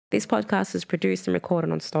This podcast is produced and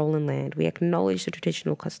recorded on stolen land. We acknowledge the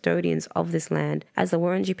traditional custodians of this land as the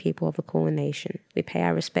Wurundjeri people of the Kulin Nation. We pay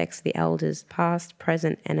our respects to the elders, past,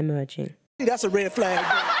 present, and emerging. That's a red flag.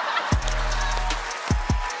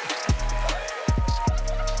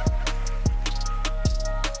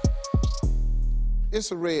 It's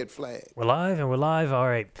a red flag. We're live. All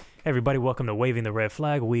right. Everybody, welcome to Waving the Red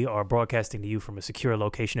Flag. We are broadcasting to you from a secure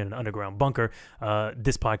location in an underground bunker.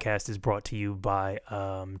 This podcast is brought to you by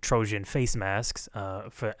Trojan face masks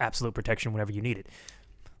for absolute protection whenever you need it.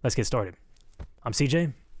 Let's get started. I'm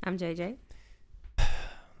CJ. I'm JJ.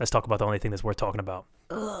 Let's talk about the only thing that's worth talking about.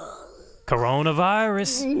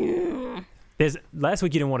 Coronavirus. Last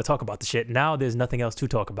week you didn't want to talk about the shit. Now there's nothing else to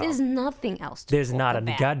talk about. There's nothing else to There's talk not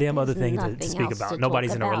about. a goddamn other There's thing to nothing speak else about. to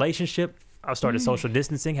Nobody's talk in a about. relationship. I started social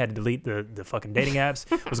distancing, had to delete the fucking dating apps.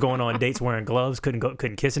 Was going on dates wearing gloves,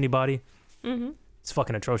 couldn't kiss anybody. Mm-hmm. It's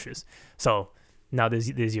fucking atrocious. So now there's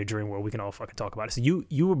your dream world. We can all fucking talk about it. So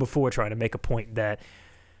you were before trying to make a point that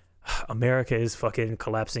America is fucking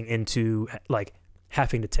collapsing into like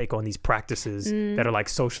having to take on these practices that are like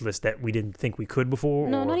socialist that we didn't think we could before.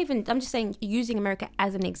 No, not even. I'm just saying using America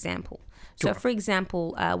as an example. So, Sure. for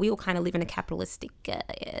example, we all kind of live in a capitalistic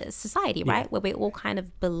society, right? Yeah. Where we all kind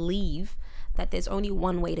of believe that there's only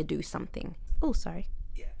one way to do something. Oh, sorry.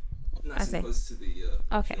 Yeah. Nice and close to the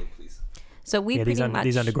Okay. show, please. So we pretty much...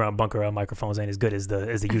 these underground bunker microphones ain't as good as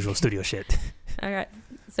the usual studio shit. All right.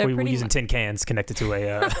 So We're pretty using much, tin cans connected to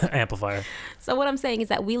a amplifier. So what I'm saying is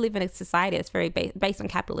that we live in a society that's very based on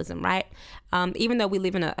capitalism, right? Even though we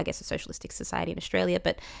live in a socialistic society in Australia,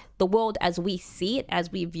 but the world as we see it,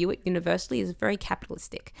 as we view it universally, is very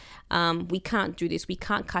capitalistic. We can't do this. We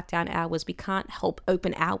can't cut down hours. We can't help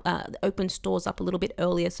open stores up a little bit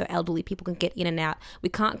earlier so elderly people can get in and out. We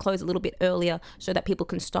can't close a little bit earlier so that people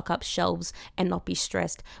can stock up shelves and not be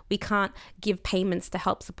stressed. We can't give payments to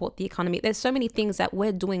help support the economy. There's so many things that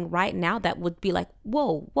we're doing right now that would be like,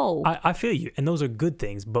 whoa. I feel you, and those are good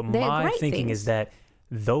things, but They're my great thinking things. is that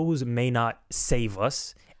those may not save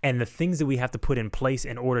us, and the things that we have to put in place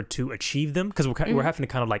in order to achieve them, because we're having to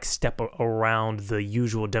kind of like step around the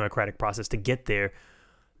usual democratic process to get there.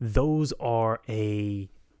 Those are a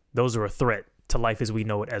threat to life as we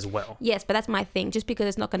know it as well. Yes, but that's my thing. Just because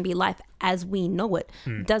it's not going to be life as we know it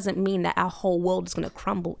doesn't mean that our whole world is going to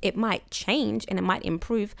crumble. It might change and it might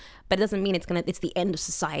improve, but it doesn't mean it's the end of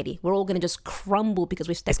society. We're all going to just crumble because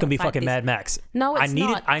we've stepped It's gonna be outside fucking this. Mad Max. No, it's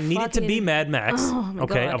not. I need it to be Fucking- Mad Max. Oh my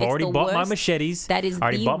okay, God, I've it's already the bought my worst. machetes. That is I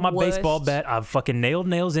already the bought my baseball worst. bat. I've fucking nailed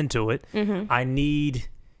nails into it. I need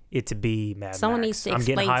it to be Mad Someone Max. needs to I'm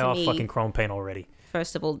getting explain high to off me- fucking chrome paint already.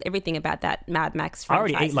 First of all, everything about that Mad Max I franchise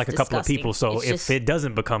already ate like a is couple of disgusting. people, so It's if just- it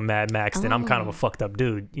doesn't become Mad Max, then I'm kind of a fucked up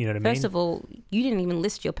dude. You know what I mean? First of all, you didn't even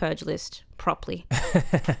list your purge list properly.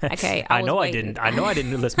 Okay, I know was I waiting. didn't. I know I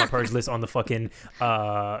didn't list my purge list on the fucking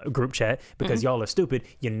group chat because y'all are stupid.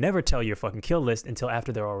 You never tell your fucking kill list until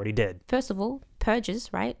after they're already dead. First of all, purges,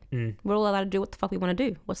 right? We're all allowed to do what the fuck we want to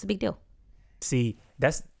do. What's the big deal?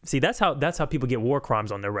 That's how people get war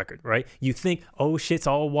crimes on their record, right? You think, oh shit's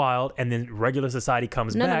all wild, and then regular society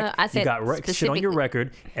comes No, back. I said you got shit on your specifically-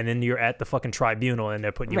 record, and then you're at the fucking tribunal, and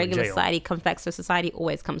they're putting you Regular in jail. society comes back, so society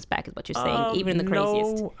always comes back, is what you're saying, even in the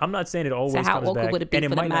craziest. No, I'm not saying it always how comes awkward back, would it be and it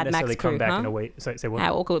for the might not Mad Max necessarily come crew, back huh? in a way. Say what?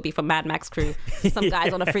 How awkward it would be for Mad Max crew. Some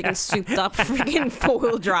guys on a freaking souped up freaking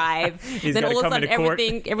 4-wheel drive. He's Then gotta all of a come sudden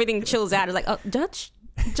into court. everything chills out. It's like, oh, Judge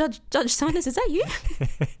Sanders, is that you?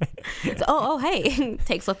 So, oh, hey.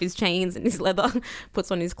 Takes off his chains and his leather,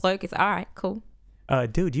 puts on his cloak. It's all right, cool.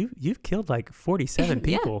 Dude, you've killed like 47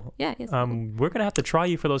 people. Yeah, yes. We're gonna have to try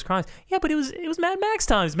you for those crimes. Yeah, but it was Mad Max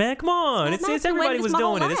times, man. Come on, Mad it's Max, been everybody waiting was this my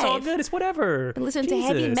whole doing it. It's all life. good. It's whatever. Been listening to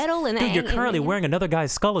heavy metal and- dude, you're and- currently and- wearing another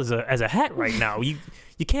guy's skull as a hat right now. You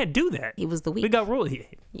can't do that. He was the weak. We got rule.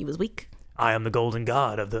 He was weak. I am the golden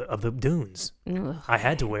god of the dunes. Ugh. I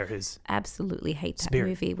had to wear his. Absolutely hate that Spirit.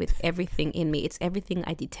 movie with everything in me. It's everything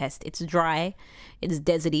I detest. It's dry. It's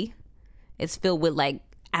deserty. It's filled with like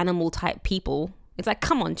animal type people. It's like,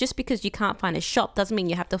 come on, just because you can't find a shop doesn't mean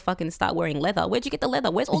you have to fucking start wearing leather. Where'd you get the leather?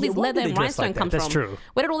 Where's all Yeah, these why leather did they and dress rhinestone like that? come That's from? true.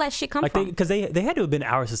 Where did all that shit come from? Because they had to have been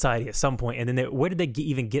our society at some point, and then where did they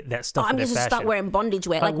even get that stuff? I'm in their just gonna fashion? start wearing bondage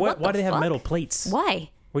wear. Like, what why the do they have fuck? metal plates? Why?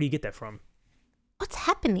 Where do you get that from? What's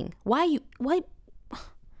happening? Why?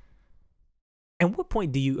 And what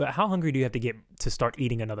point do you? How hungry do you have to get to start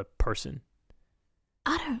eating another person?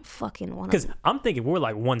 I don't fucking want Because to. I'm thinking we're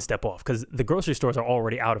like one step off. Because the grocery stores are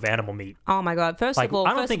already out of animal meat. Oh my god! First Like of all,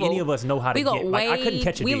 I don't think any of us know how to we got get. way. Like, I couldn't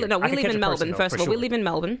catch a we deer. no, I we could live catch in a person, Melbourne. though, First for of all, we sure. live in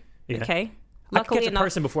Melbourne. Yeah. Okay. I could catch a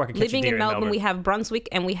person before I could catch a living deer in Melbourne, we have Brunswick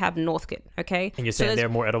and we have Northcote. Okay, and you're saying they're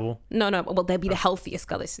more edible? No. Well, they'd be the healthiest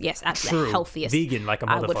colors. Yes, absolutely the healthiest. Vegan like a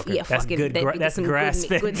motherfucker. That's good. That's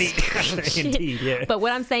grass-fed meat. Indeed. Yeah. But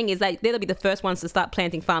what I'm saying is like they'll be the first ones to start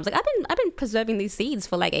planting farms. Like I've been preserving these seeds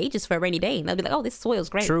for like ages for a rainy day, and they'll be like, oh, this soil's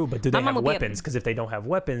great. True, but do they have weapons? Because if they don't have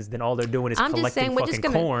weapons, then all they're doing is collecting fucking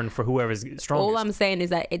corn for whoever's strongest. All I'm saying is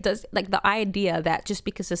that it does, like, the idea that just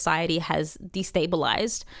because society has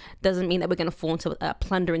destabilized doesn't mean that we're going to fall into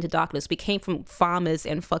plunder into darkness. We came from farmers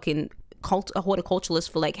and fucking horticulturalists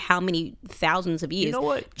for like how many thousands of years. You know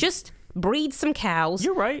what? Just breed some cows.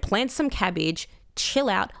 You're right. Plant some cabbage. Chill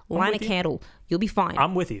out. Light a candle. You'll be fine.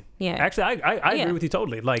 I'm with you. Yeah. Actually, I agree with you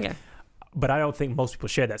totally. Like. Yeah. But I don't think most people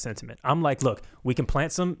share that sentiment. I'm like, look, we can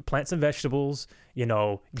plant some vegetables, you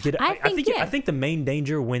know. I think the main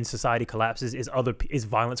danger when society collapses is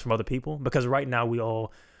violence from other people, because right now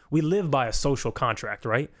we live by a social contract,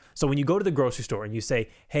 right? So when you go to the grocery store and you say,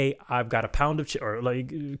 hey, I've got a pound of chicken or like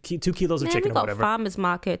 2 kilos of chicken or whatever. Farmers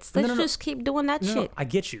markets. Let's just keep doing that shit. No, I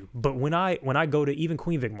get you. But when I go to even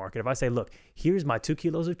Queen Vic Market, if I say, look, here's my 2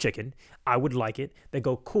 kilos of chicken, I would like it. They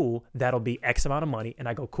go, cool, that'll be X amount of money. And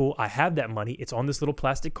I go, cool, I have that money. It's on this little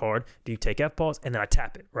plastic card. Do you take FPAWS? And then I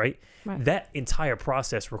tap it, right? That entire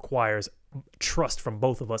process requires trust from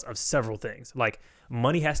both of us of several things. Like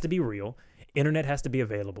money has to be real. Internet has to be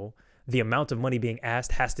available. The amount of money being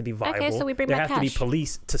asked has to be viable. Okay, so we bring there back have to be cash.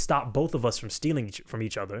 police to stop both of us from stealing from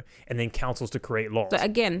each other, and then councils to create laws. So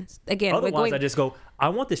again, otherwise I just go, I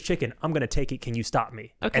want this chicken. I'm going to take it. Can you stop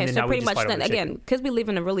me? Okay, and then so now pretty we just much fight over then, again, because we live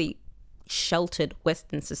in a really sheltered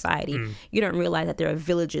Western society, you don't realize that there are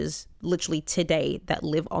villages literally today that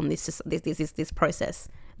live on this process.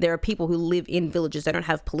 There are people who live in villages that don't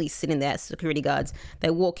have police sitting there as security guards. They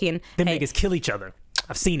walk in. They make us kill each other.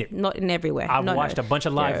 I've seen it. Not in everywhere. I've watched a bunch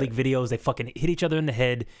of live leak videos. They fucking hit each other in the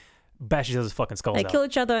head, bash each other's fucking skulls out. They kill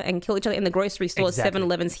each other in the grocery stores. Exactly.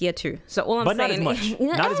 7-Eleven's here too. So all I'm saying, not as much.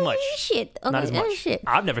 Not as much. Shit. Okay, not as much. Shit.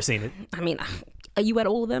 I've never seen it. I mean, are you at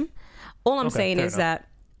all of them? All I'm saying is that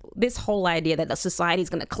this whole idea that the society is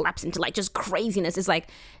going to collapse into like just craziness is like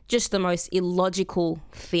just the most illogical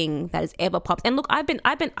thing that has ever popped. And look, I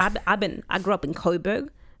grew up in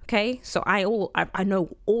Coburg. Okay, so I know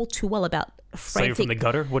all too well about frantic. So you're from the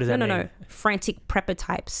gutter? What does that mean? No. Frantic prepper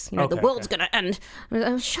types. You know, the world's gonna end.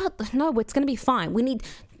 No, it's gonna be fine. We need.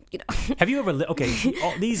 You know. Have you ever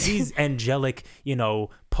these angelic, you know,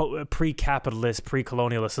 pre-capitalist,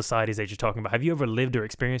 pre-colonialist societies that you're talking about? Have you ever lived or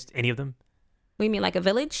experienced any of them? What do you mean, like a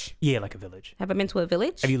village? Yeah, like a village. Have I been to a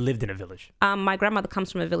village? Have you lived in a village? My grandmother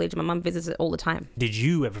comes from a village. My mom visits it all the time. Did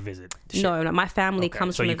you ever visit? No. My family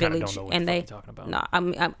comes from a village, don't know and they. Talking about.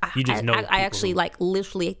 No, you just know. I actually like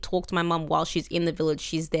literally talk to my mom while she's in the village.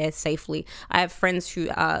 She's there safely. I have friends who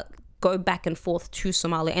go back and forth to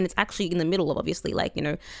Somalia, and it's actually in the middle of obviously like, you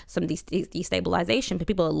know, some destabilization, but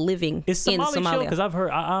people are living in Somalia. Because I've heard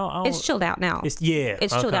it's chilled out now. It's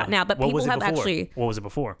chilled out now, but people have actually. What was it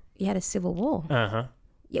before? You had a civil war.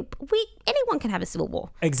 Yeah, anyone can have a civil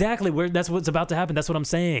war. Exactly. That's what's about to happen. That's what I'm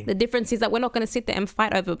saying. The difference is that we're not going to sit there and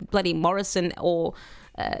fight over bloody Morrison or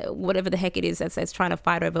whatever the heck it is that's trying to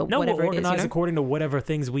fight over whatever it is. No, we'll organize according to whatever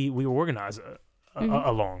things we organize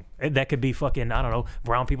along. That could be fucking, I don't know,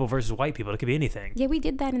 brown people versus white people. It could be anything. Yeah, we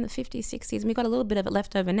did that in the 50s, 60s. And we got a little bit of it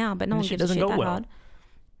left over now, but no one gives a shit that hard.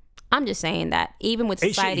 I'm just saying that even with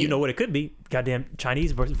society... Shit, you know what it could be? Goddamn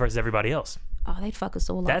Chinese versus everybody else. Oh, they'd fuck us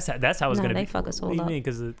all up. That's how it's going to be. They fuck us all up. What do you mean?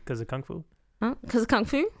 Because of Kung Fu? Huh? Because of Kung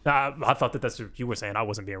Fu? I thought that's what you were saying. I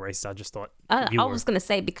wasn't being racist. I just thought I was going to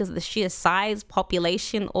say because of the sheer size,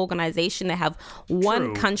 population, organization. They have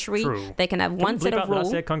one country. True. They can have one set of rules.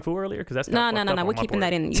 I said Kung Fu earlier? Because that's no. We're keeping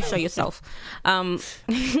that in. You show yourself.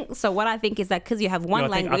 So what I think is that because you have one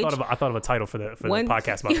language. I thought of a title for the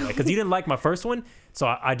podcast, by the way. Because you didn't like my first one. So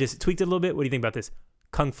I just tweaked it a little bit. What do you think about this?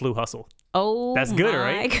 Kung Flu Hustle. Oh, that's good,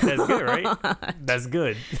 right? God. That's good, right? That's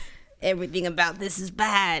good. Everything about this is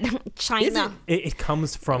bad. China. It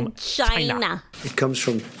comes from China. It comes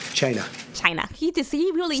from China. China. He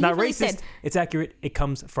really it's not really racist. Said. It's accurate. It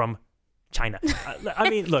comes from China. I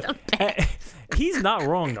mean, look, he's not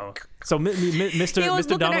wrong though. So Mr.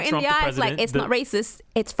 Donald Trump, the president, like it's not racist.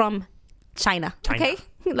 It's from China. Okay,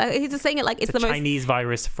 like he's just saying it like it's the most Chinese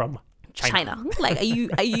virus from China. Like, are you?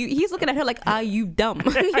 He's looking at her like, are you dumb?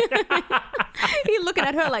 He's looking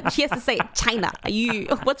at her like she has to say China. Are you?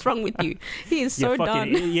 What's wrong with you? He is so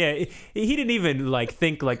done. Yeah, he didn't even like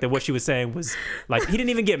think like that. What she was saying was like he didn't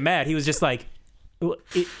even get mad. He was just like,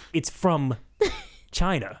 it's from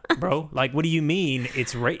China, bro. Like, what do you mean?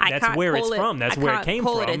 It's that's where it's from. That's where it came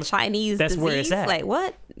from. Call it a Chinese That's disease. Where it's at. Like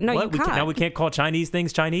what? No, you can't. Now we can't call Chinese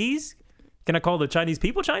things Chinese. Can I call the Chinese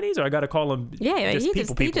people Chinese, or I got to call them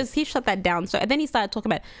he shut that down. So, and then he started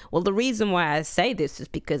talking about, well, the reason why I say this is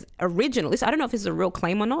because originally, so I don't know if this is a real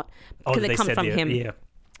claim or not, because it comes from him. Yeah.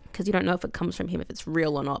 Because you don't know if it comes from him, if it's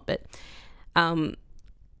real or not. But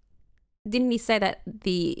didn't he say that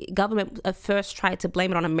the government at first tried to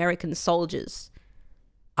blame it on American soldiers?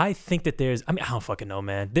 I think that I don't fucking know,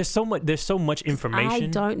 man. There's so much information. I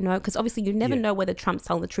don't know, because obviously you never know whether Trump's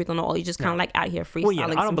telling the truth or not, or you're just kind of like out here freestyling. Well, yeah,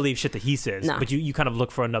 I don't believe shit that he says, but you kind of look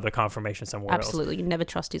for another confirmation somewhere else. Absolutely, you never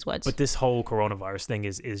trust his words. But this whole coronavirus thing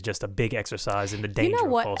is just a big exercise in the danger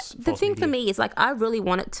of false the thing media. For me is like, I really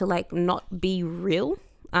want it to like not be real.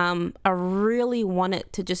 I really want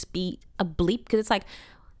it to just be a bleep, because it's like,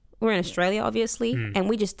 we're in Australia, obviously, and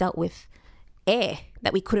we just dealt with air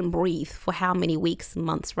that we couldn't breathe for how many weeks and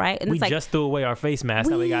months, right? And we it's like, just threw away our face masks.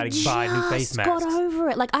 Now we got to buy new face masks. Got over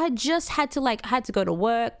it. Like, I just had to go to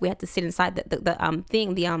work. We had to sit inside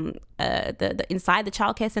the inside the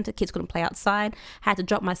childcare center. Kids couldn't play outside. Had to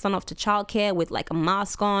drop my son off to childcare with like a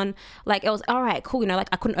mask on. Like, it was all right, cool. You know, like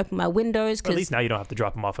I couldn't open my windows. At least now you don't have to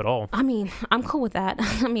drop him off at all. I mean, I'm cool with that.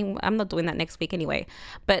 I mean, I'm not doing that next week anyway.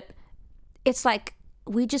 But it's like,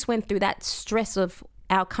 we just went through that stress of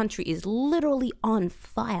our country is literally on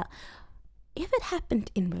fire. If it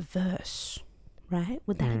happened in reverse, right?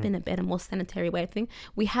 Would that have been a better, more sanitary way of thinking?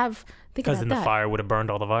 We have, think about that. Because then the fire would have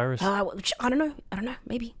burned all the virus? I don't know.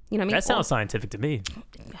 Maybe. You know what I mean? That sounds scientific to me.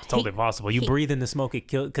 It's totally possible. You breathe in the smoke, it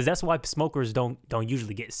kills. Because that's why smokers don't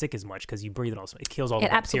usually get sick as much, because you breathe in all smoke. It kills all the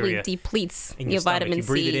bacteria. It absolutely depletes your vitamin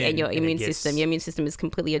C and your immune system. Your immune system is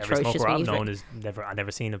completely atrocious. Every smoker I've known is I've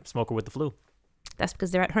never seen a smoker with the flu. That's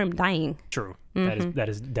because they're at home dying. True. That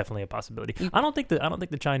is definitely a possibility. I don't think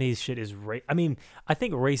the Chinese shit is I mean, I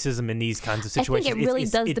think racism in these kinds of situations, I think it really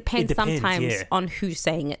does depend sometimes on who's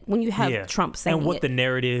saying it. When you have Trump saying it. And what the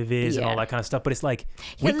narrative is and all that kind of stuff. But it's like,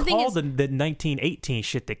 we call the 1918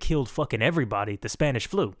 shit that killed fucking everybody the Spanish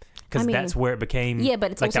flu. Because that's where it became. Yeah,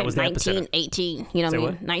 but it's like also 1918. You know what I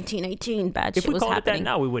mean? 1918, bad shit was happening. If we called it that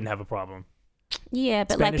now, we wouldn't have a problem. Yeah,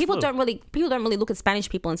 but Spanish like people don't really look at Spanish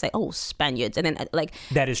people and say, "Oh, Spaniards," and then like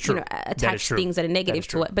that is true. You know, attach things that are negative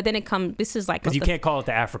to it. But then this is like, because you can't call it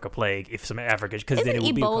the Africa plague if some Africa, because then it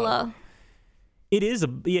would Ebola. Be it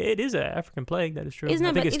is an African plague. That is true. I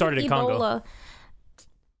think it started in Congo.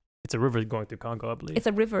 It's a river going through Congo, I believe. It's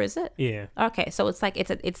a river, is it? Yeah. Okay, so it's like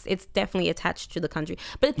it's definitely attached to the country.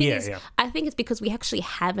 But the thing is, I think it's because we actually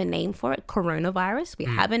have a name for it, coronavirus. We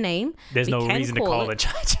have a name. There's no reason to call it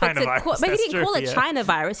China virus. But he didn't call it China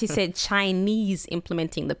virus. He said Chinese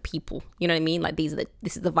implementing the people. You know what I mean? Like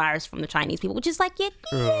this is the virus from the Chinese people, which is like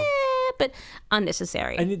but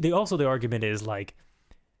unnecessary. And the argument is like,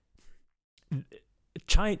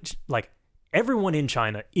 China, like, everyone in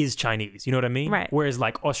China is Chinese, you know what I mean? Right. Whereas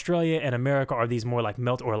like Australia and America are these more like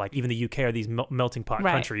or like even the UK are these melting pot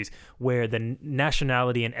countries where the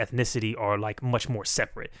nationality and ethnicity are like much more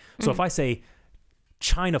separate. So if I say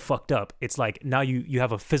China fucked up, it's like now you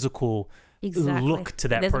have a physical look to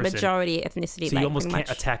that There's person. There's a majority ethnicity. So you almost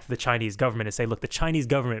can't attack the Chinese government and say, look, the Chinese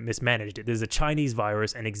government mismanaged it. There's a Chinese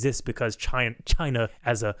virus and exists because China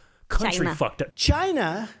as a country fucked up.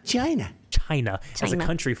 China as a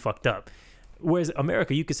country fucked up. Whereas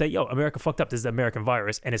America, you could say, yo, America fucked up. This is the American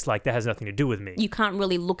virus. And it's like, that has nothing to do with me. You can't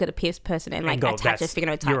really look at a person and like attach a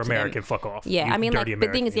phenotype you're to American, them. fuck off. Yeah, I mean, like, American,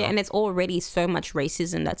 the thing is, and it's already so much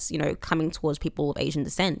racism that's, coming towards people of Asian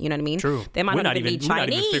descent. You know what I mean? True. They might not even be Chinese. We're not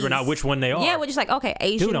even figuring out which one they are. Yeah, we're just like, okay,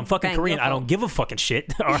 Asian. Dude, I'm fucking Korean. I don't give a fucking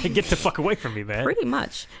shit. All right, get the fuck away from me, man. Pretty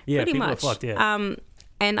much. Yeah, Pretty people much. are fucked, yeah.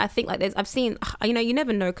 And I think like I've seen, you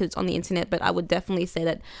never know because it's on the internet, but I would definitely say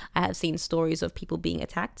that I have seen stories of people being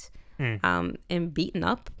attacked. And beaten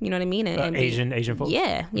up, you know what I mean? And Asian folks.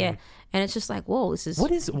 Yeah. And it's just like, whoa, this is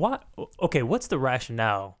what's the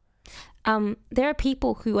rationale? There are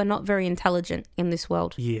people who are not very intelligent in this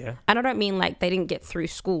world. Yeah. And I don't mean like they didn't get through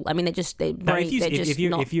school. I mean if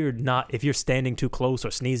you're standing too close or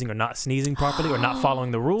sneezing or not sneezing properly or not following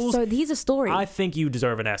the rules. So here's a story. I think you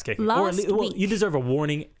deserve an ass kicking. You deserve a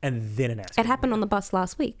warning and then an ass kicking. It happened on the bus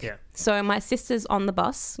last week. Yeah. So my sister's on the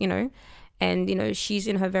bus, and she's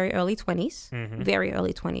in her very early 20s. Very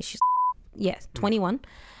early 20s. She's 21.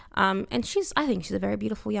 And I think she's a very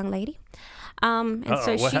beautiful young lady.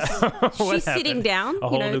 So she's sitting down. A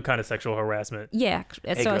whole new kind of sexual harassment. Yeah.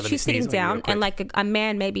 So she's sitting down and like a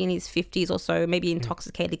man maybe in his 50s or so, maybe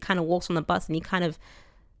intoxicated, kind of walks on the bus and he kind of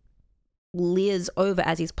leers over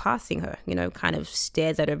as he's passing her, kind of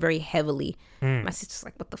stares at her very heavily. My sister's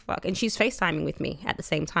like, what the fuck? And she's FaceTiming with me at the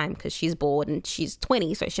same time because she's bored and she's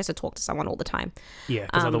 20, so she has to talk to someone all the time. Yeah,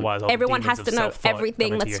 because otherwise everyone has to know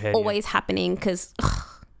everything that's always happening because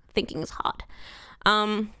thinking is hard.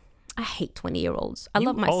 I I hate 20-year-olds. I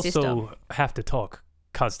love my You sister. also have to talk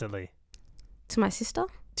constantly To my sister?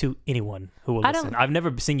 to anyone who will listen. I've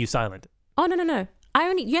never seen you silent. Oh, no.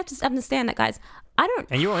 You have to understand that, guys. I don't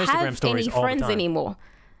And you're on Instagram have stories any all the friends time. anymore.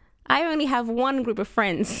 I only have one group of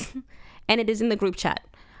friends, and it is in the group chat.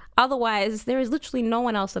 Otherwise, there is literally no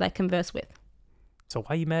one else that I converse with. So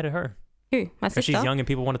why are you mad at her? Who? My sister? Because she's young and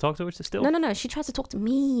people want to talk to her still? No. She tries to talk to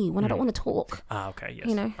me when I don't want to talk. Ah, okay, yes.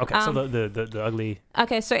 You know, okay, so the ugly...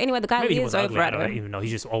 Okay, so anyway, the guy Maybe he leers was over ugly, at I her. don't even know.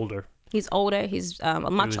 He's just older. He's older. He's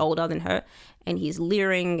much older than her. And he's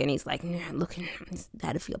leering and he's like, looking, he's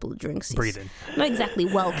had a couple of drinks. He's Breathing. not exactly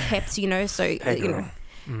well kept, you know, so,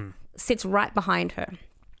 sits right behind her.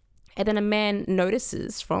 And then a man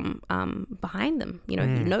notices from behind them, he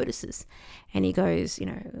notices. And he goes,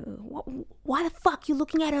 why the fuck you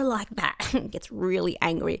looking at her like that? Gets really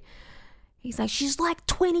angry. He's like, she's like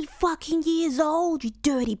 20 fucking years old, you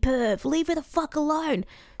dirty perv. Leave her the fuck alone.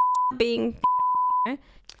 Being...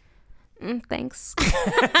 thanks.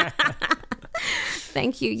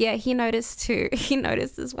 Thank you. Yeah, he noticed too. He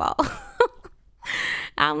noticed as well.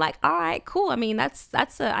 I'm like, all right, cool. I mean,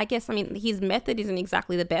 I guess his method isn't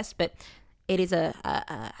exactly the best, but it is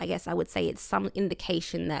I guess I would say it's some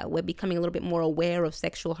indication that we're becoming a little bit more aware of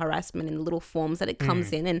sexual harassment in the little forms that it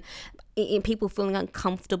comes in, and in people feeling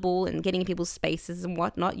uncomfortable and getting in people's spaces and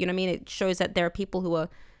whatnot. You know what I mean? It shows that there are people who are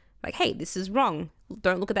like, hey, this is wrong.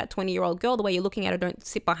 Don't look at that 20-year-old girl the way you're looking at her. Don't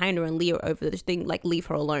sit behind her and leer over this thing. Like, leave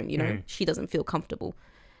her alone, She doesn't feel comfortable.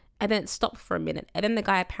 And then it stopped for a minute. And then the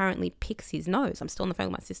guy apparently picks his nose. I'm still on the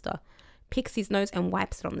phone with my sister. Picks his nose and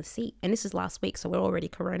wipes it on the seat. And this is last week, so we're already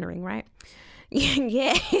coronaing, right?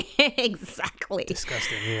 Yeah, exactly.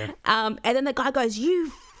 Disgusting, yeah. And then the guy goes,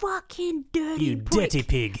 you fucking dirty prick. Dirty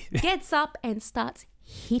pig. Gets up and starts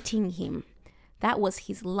hitting him. That was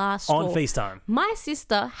his last straw. On FaceTime. My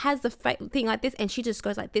sister has the thing like this, and she just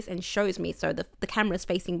goes like this and shows me. So the camera's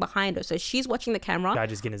facing behind her. So she's watching the camera. Guy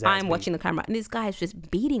just getting his ass I'm beat. watching the camera. And this guy is just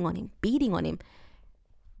beating on him.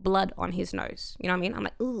 Blood on his nose. You know what I mean? I'm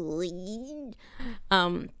like, ooh.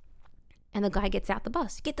 And the guy gets out the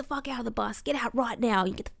bus. Get the fuck out of the bus. Get out right now.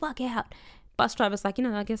 You get the fuck out. Bus driver's like,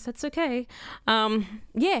 I guess that's okay. Yeah.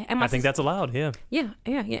 And I think that's allowed, yeah. Yeah.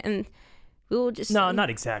 And... we were just... No, not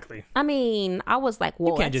exactly. I mean, I was like,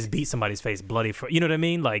 well... You can't just beat somebody's face bloody for... You know what I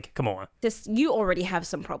mean? Like, come on. You already have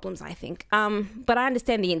some problems, I think. But I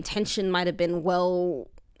understand the intention might have been well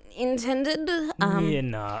intended. Yeah,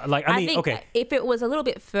 nah. Like, I mean, think okay. If it was a little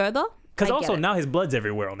bit further... Because also now his blood's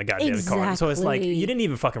everywhere on the goddamn car. So it's like, you didn't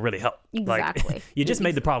even fucking really help. Exactly. Like, you just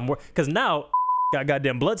made the problem worse. Because now... got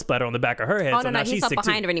goddamn blood splatter on the back of her head. Oh, so no, now he's she's not sick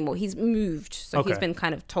behind too. her anymore. He's moved. So he's been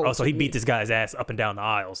kind of told. Oh, so to he beat move. this guy's ass up and down the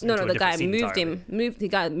aisles. No, into a the guy different seat moved entirely. him. The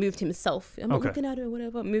guy moved himself. I'm not looking at her,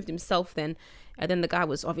 whatever. Moved himself then. And then the guy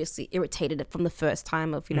was obviously irritated from the first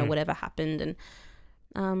time of, whatever happened.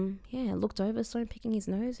 And, looked over, started picking his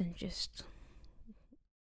nose and just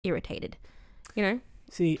irritated,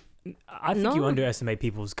 See, I think you underestimate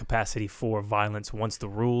people's capacity for violence once the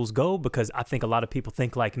rules go, because I think a lot of people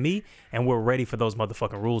think like me, and we're ready for those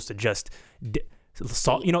motherfucking rules to just... it's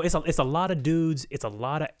a lot of dudes. It's a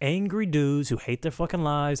lot of angry dudes who hate their fucking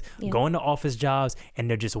lives, going to office jobs, and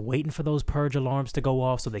they're just waiting for those purge alarms to go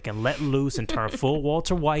off so they can let loose and turn full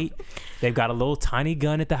Walter White. They've got a little tiny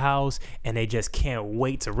gun at the house, and they just can't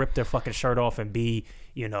wait to rip their fucking shirt off and be,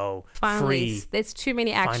 Finally, free. there's too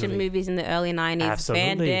many action movies in the early 90s.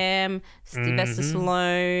 Absolutely. Van Damme, Sylvester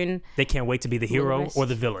Stallone. They can't wait to be the hero or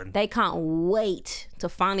the villain. They can't wait to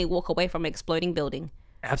finally walk away from an exploding building.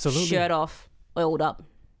 Absolutely. Shirt off, oiled up,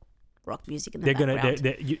 rock music in the background.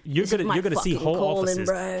 You're gonna see whole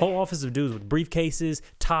offices of dudes with briefcases,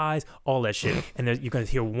 ties, all that shit, and you're gonna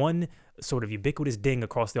hear one sort of ubiquitous ding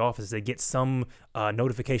across the office. They get some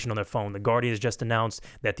notification on their phone. The Guardian has just announced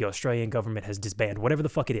that the Australian government has disbanded whatever the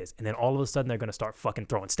fuck it is, and then all of a sudden they're gonna start fucking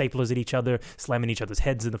throwing staplers at each other, slamming each other's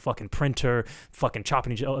heads in the fucking printer, fucking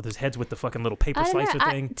chopping each other's heads with the fucking little paper slicer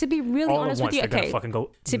thing. To be really all honest at with once, you, they're gonna fucking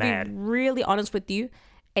go mad. To be really honest with you,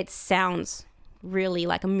 it sounds really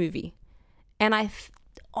like a movie, and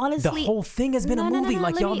honestly, the whole thing has been a movie.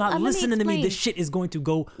 Y'all not listening to me. This shit is going to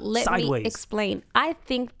go sideways. Let me explain. I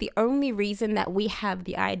think the only reason that we have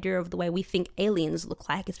the idea of the way we think aliens look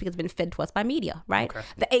like is because it's been fed to us by media, right? Okay.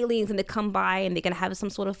 The aliens, and they come by and they're gonna have some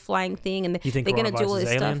sort of flying thing, and You think they're gonna do all coronavirus is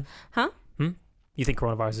this stuff, alien? huh? You think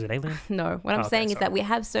coronavirus is an alien? No. What I'm saying is that we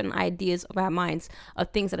have certain ideas of our minds of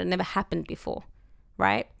things that have never happened before,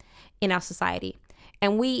 right? In our society.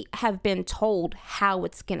 And we have been told how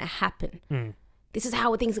it's going to happen. This is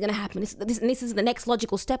how things are going to happen. This is the next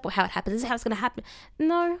logical step of how it happens. This is how it's going to happen.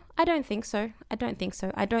 No, I don't think so. I don't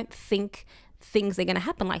think things are going to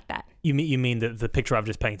happen like that. You mean the picture I've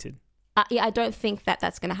just painted? I don't think that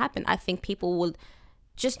that's going to happen. I think people will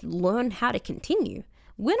just learn how to continue.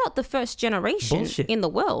 We're not the first generation in the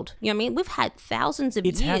world. You know what I mean? We've had thousands of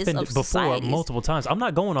years of societies. It's happened before multiple times. I'm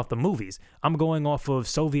not going off the movies. I'm going off of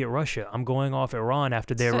Soviet Russia. I'm going off Iran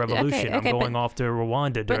after their revolution. I'm going off to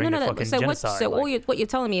Rwanda during the fucking genocide. What you're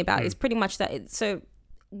telling me about is pretty much that. So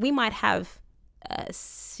we might have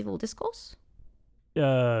civil discourse?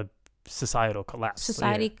 Societal collapse.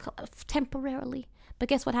 Temporarily. But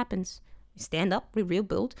guess what happens? We stand up, we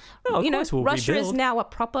rebuild. No, of course we'll Russia rebuild. Is now a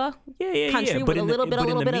proper country with a little bit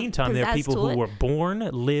in the meantime, there are people who it. were born,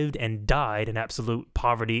 lived, and died in absolute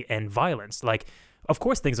poverty and violence. Like, of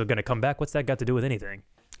course things are going to come back. What's that got to do with anything?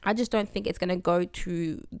 I just don't think it's going to go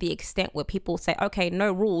to the extent where people say, okay,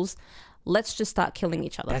 no rules. Let's just start killing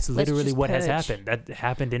each other. That's literally what has happened. That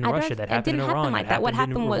happened in Russia. That happened in Iran. Like that. What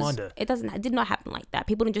happened was it did not happen like that.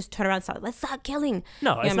 People didn't just turn around and say, let's start killing.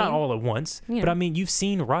 No, it's not all at once. But I mean, you've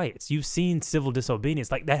seen riots. You've seen civil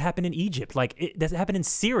disobedience. Like that happened in Egypt. Like that happened in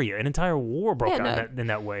Syria. An entire war broke out in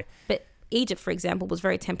that way. But Egypt, for example, was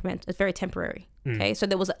very temporary. Okay, so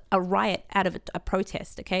there was a riot out of a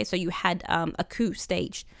protest. Okay, so you had a coup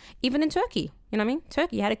staged. Even in Turkey, you know what I mean?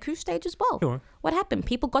 Turkey had a coup stage as well. Sure. What happened?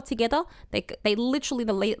 People got together. They literally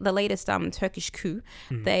the latest Turkish coup.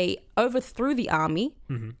 They overthrew the army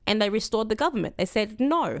and they restored the government. They said,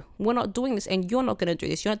 no, we're not doing this, and you're not going to do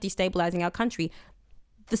this. You're not destabilizing our country.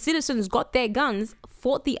 The citizens got their guns,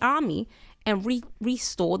 fought the army, and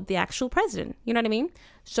restored the actual president. You know what I mean?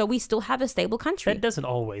 So we still have a stable country. That doesn't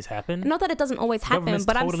always happen. Not that it doesn't always happen,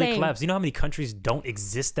 but I'm saying collapsed. You know how many countries don't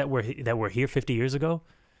exist that were here 50 years ago?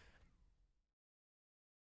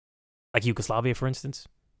 Like Yugoslavia, for instance.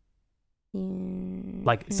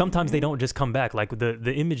 Like sometimes they don't just come back. Like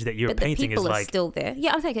the image that you're painting is like the people are still there.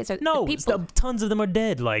 Yeah, I'm saying so. No, tons of them are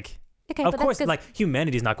dead. Like. Okay, of course, like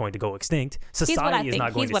humanity is not going to go extinct. Society is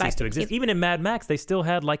not going to cease to exist. Even in Mad Max, they still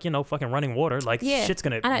had like fucking running water. Like shit's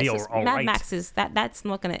gonna be all right. Mad Max is that's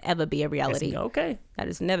not gonna ever be a reality. Okay, that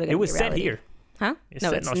is never gonna. It was be a reality. Set here, huh?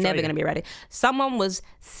 No, it's never gonna be a reality. Someone was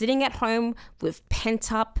sitting at home with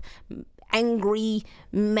pent up, angry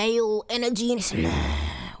male energy, and he said,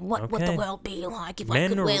 "What would the world be like if I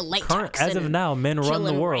could wear latex?" As of now, men run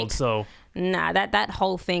the world, so. Nah, that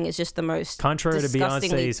whole thing is just the most contrary to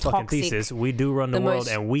Beyonce's fucking thesis. We do run the world,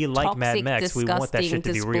 and we like Mad Max. We want that shit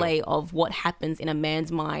to be real. Display of what happens in a man's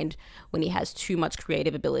mind when he has too much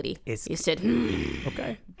creative ability. He said,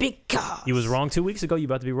 "Okay, because you was wrong 2 weeks ago. You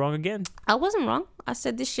about to be wrong again." I wasn't wrong. I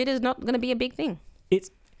said this shit is not going to be a big thing.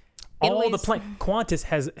 Qantas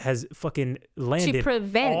has fucking landed to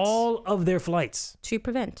prevent all of their flights. To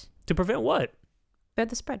prevent what?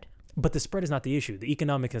 Further spread. But the spread is not the issue. The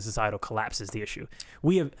economic and societal collapse is the issue.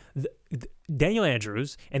 We have Daniel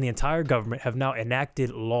Andrews and the entire government have now enacted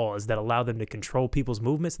laws that allow them to control people's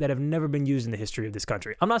movements that have never been used in the history of this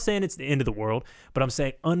country. I'm not saying it's the end of the world, but I'm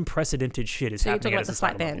saying unprecedented shit is happening. So you're talking about the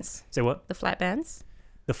flight bans? Say what? The flight bans?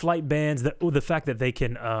 The flight bans, the fact that they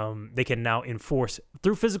can now enforce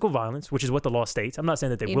through physical violence, which is what the law states. I'm not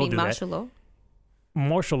saying that they will do that. Martial law?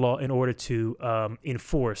 Martial law in order to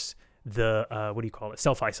enforce the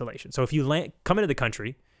self-isolation. So if you come into the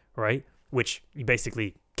country, right, which you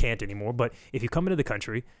basically can't anymore, but if you come into the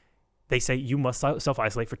country, they say you must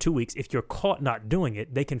self-isolate for 2 weeks. If you're caught not doing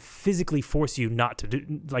it, they can physically force you not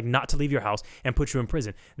to leave your house and put you in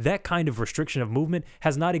prison. That kind of restriction of movement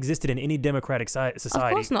has not existed in any democratic society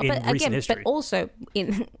of course not. in recent history. But also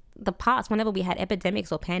in the past, whenever we had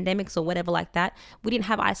epidemics or pandemics or whatever like that, we didn't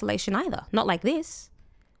have isolation either. Not like this.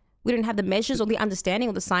 We didn't have the measures or the understanding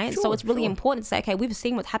of the science. So it's really important to say, okay, we've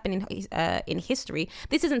seen what's happened in history.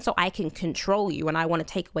 This isn't so I can control you and I want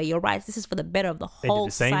to take away your rights. This is for the better of the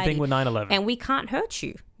whole society. They did the same thing with 9/11. And we can't hurt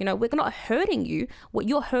you. We're not hurting you. What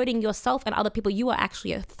you're hurting yourself and other people. You are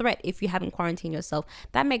actually a threat if you haven't quarantined yourself.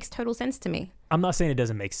 That makes total sense to me. I'm not saying it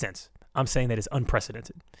doesn't make sense. I'm saying that it's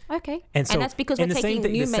unprecedented. Okay. And that's because we're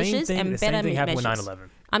taking new measures and better measures. With 9/11.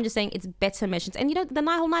 I'm just saying it's better measures. And the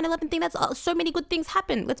whole 9/11 thing, that's so many good things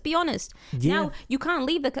happened. Let's be honest. Yeah. Now, you can't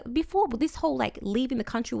leave before this whole leaving the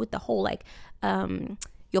country with the whole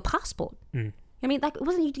your passport. I mean, it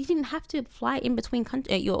wasn't you didn't have to fly in between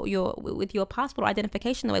with your passport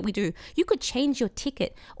identification the way we do. You could change your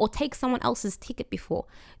ticket or take someone else's ticket before.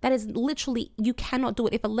 That is literally, you cannot do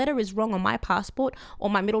it. If a letter is wrong on my passport or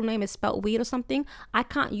my middle name is spelled weird or something, I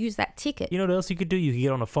can't use that ticket. You know what else you could do? You could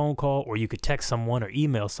get on a phone call or you could text someone or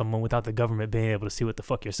email someone without the government being able to see what the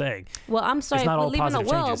fuck you're saying. Well, I'm sorry, if we live in a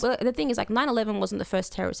world, but the thing is 9/11 wasn't the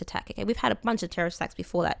first terrorist attack. Okay, we've had a bunch of terrorist attacks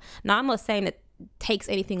before that. Now, I'm not saying that takes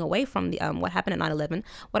anything away from the what happened at 9/11.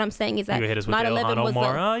 What I'm saying is that You hit us with 9/11 was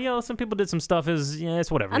Omar. Some people did some stuff.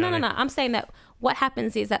 It's whatever. No. I'm saying that what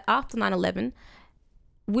happens is that after 9/11,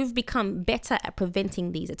 we've become better at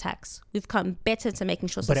preventing these attacks. We've become better to making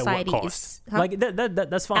sure society is like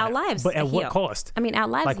that's fine. Our lives, but at here. what cost? I mean, our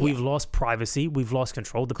lives. Like we've lost privacy, we've lost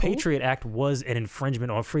control. The Patriot Act was an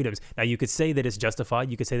infringement on freedoms. Now you could say that it's justified.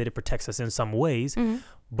 You could say that it protects us in some ways.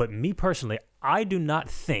 But me personally, I do not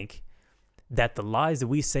think that the lives that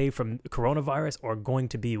we save from coronavirus are going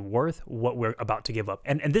to be worth what we're about to give up.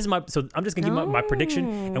 And this is so I'm just going to give my prediction,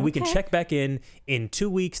 and we can check back in 2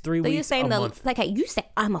 weeks, 3 weeks, you're saying a month. Like, hey, you say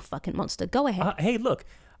I'm a fucking monster. Go ahead. Hey, look,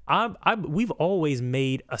 we've always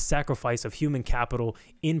made a sacrifice of human capital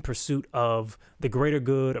in pursuit of the greater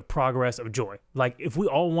good, of progress, of joy. Like if we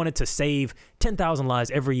all wanted to save 10,000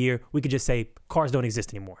 lives every year, we could just say cars don't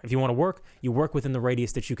exist anymore. If you want to work, you work within the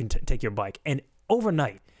radius that you can take your bike. And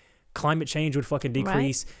overnight, climate change would fucking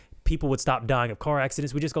decrease. Right. People would stop dying of car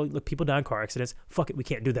accidents. We just go, look, people die in car accidents. Fuck it, we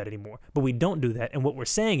can't do that anymore. But we don't do that. And what we're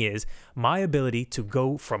saying is my ability to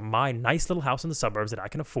go from my nice little house in the suburbs that I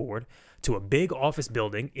can afford to a big office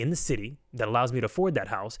building in the city that allows me to afford that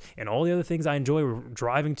house and all the other things I enjoy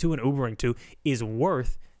driving to and Ubering to is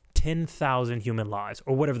worth 10,000 human lives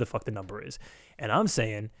or whatever the fuck the number is. And I'm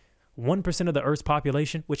saying 1% of the Earth's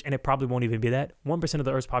population, and it probably won't even be that, 1% of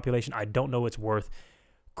the Earth's population, I don't know it's worth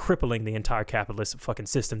crippling the entire capitalist fucking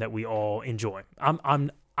system that we all enjoy. I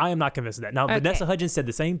am not convinced of that. Now, Vanessa Hudgens said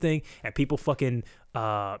the same thing, and people fucking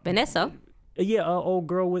Vanessa? Yeah, old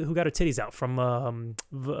girl who got her titties out from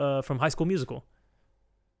High School Musical.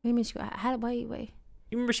 What do you mean she got, wait.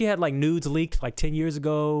 You remember she had like nudes leaked like 10 years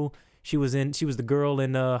ago? She was the girl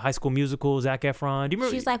in High School Musical, Zac Efron. Do you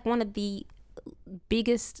remember? She's like one of the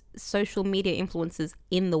biggest social media influencers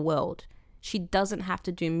in the world. She doesn't have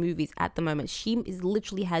to do movies at the moment. She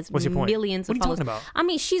literally has millions of followers. What are you talking about? I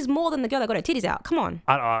mean, she's more than the girl that got her titties out. Come on.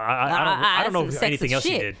 I don't know anything else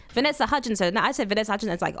she did. Vanessa Hudgens. I said Vanessa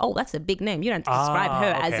Hudgens. It's like, oh, that's a big name. You don't describe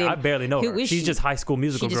her as in. I barely know her. She's just High School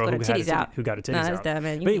Musical girl who got her titties out. But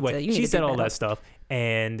anyway, she said all that stuff,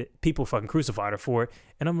 and people fucking crucified her for it.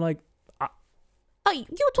 And I'm like, oh, you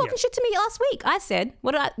were talking shit to me last week. I said,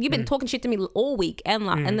 you've been talking shit to me all week and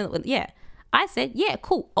then I said, yeah,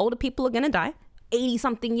 cool. Older people are going to die.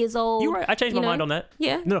 80-something years old. You're right. I changed my mind on that.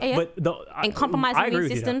 Yeah. But and compromising immune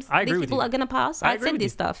systems. These people are going to pass. I said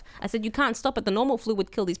this stuff. I said, you can't stop it. The normal flu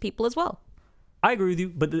would kill these people as well. I agree with you,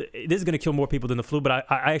 but this is going to kill more people than the flu. But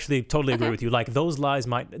I actually totally agree with you. Like those lies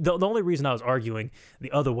might. The only reason I was arguing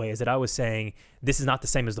the other way is that I was saying this is not the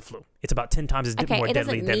same as the flu. It's about 10 times more deadly than the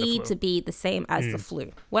flu. It doesn't need to be the same as the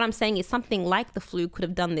flu. What I'm saying is something like the flu could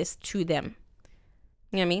have done this to them.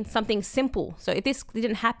 You know what I mean? Something simple. So if this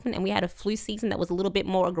didn't happen and we had a flu season that was a little bit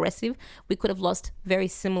more aggressive, we could have lost very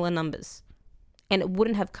similar numbers. And it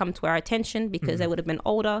wouldn't have come to our attention because they would have been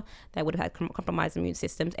older, they would have had compromised immune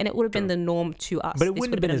systems, and it would have been the norm to us. But it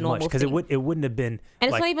wouldn't have been as much because it wouldn't have been.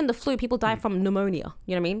 And it's not even the flu. People die from pneumonia.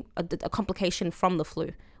 You know what I mean? A complication from the flu.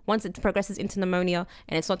 Once it progresses into pneumonia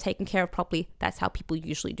and it's not taken care of properly, that's how people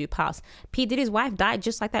usually do pass. P. Diddy's wife died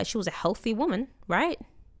just like that. She was a healthy woman, right?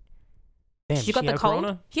 Damn, she got the cold.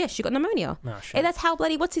 Corona? Yeah, she got pneumonia. Oh, shit. Hey, that's how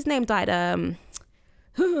bloody what's his name died.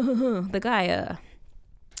 The guy.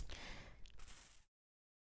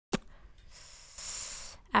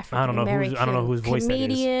 I don't know whose voice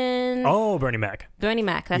comedian. That is. Oh, Bernie Mac. Bernie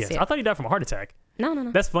Mac. That's it. I thought he died from a heart attack.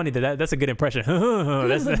 No. That's funny. That's a good impression.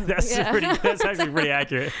 That's actually pretty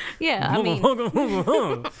accurate. Yeah, I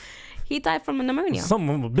mean. He died from a pneumonia. Some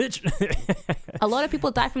of a bitch. A lot of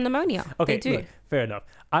people die from pneumonia. Okay, they do. Look, fair enough.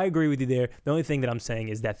 I agree with you there. The only thing that I'm saying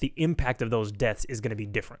is that the impact of those deaths is going to be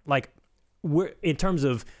different. Like, in terms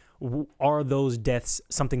of are those deaths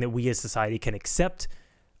something that we as society can accept?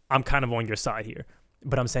 I'm kind of on your side here.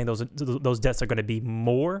 But I'm saying those deaths are going to be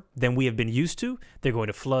more than we have been used to. They're going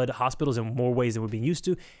to flood hospitals in more ways than we've been used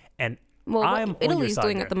to. And what Italy's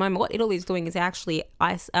doing at the moment, what Italy's doing is actually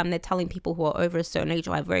they're telling people who are over a certain age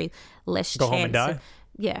or have very less go chance. Home and die?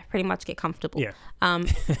 Yeah, pretty much get comfortable. Yeah.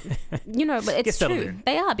 But it's true.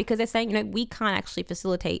 They are, because they're saying, we can't actually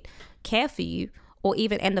facilitate care for you or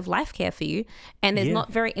even end of life care for you, and there's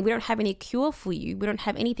we don't have any cure for you. We don't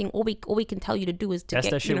have anything. All we can tell you to do is to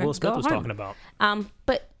That's that shit Will Smith was talking about.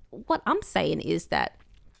 But what I'm saying is that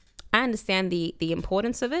I understand the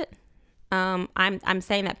importance of it. I'm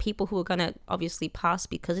saying that people who are going to obviously pass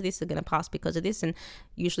because of this are going to pass because of this, and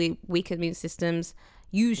usually weak immune systems,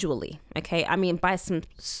 okay, I mean by some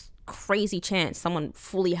crazy chance someone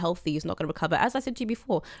fully healthy is not going to recover. As I said to you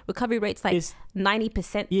before, recovery rates like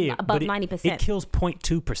 90%, above 90%. It kills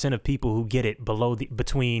 0.2% of people who get it below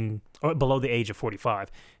the age of 45.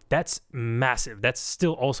 That's massive. That's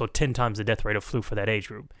still also 10 times the death rate of flu for that age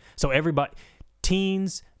group. So everybody,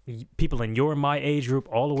 teens, people in your and my age group,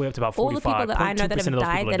 all the way up to about 45. All the people that I know that have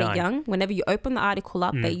died that are young, whenever you open the article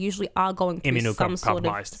up, they usually are going through some sort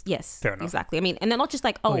of... Yes, fair enough. Exactly. I mean, and they're not just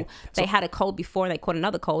like, they had a cold before and they caught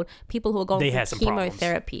another cold. People who are going through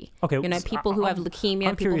chemotherapy. Okay, people who have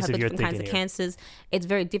leukemia, people who have different kinds of cancers. It's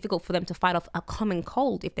very difficult for them to fight off a common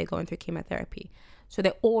cold if they're going through chemotherapy. So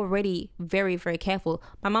they're already very, very careful.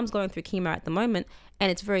 My mum's going through chemo at the moment, and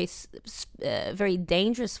it's very, very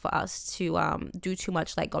dangerous for us to do too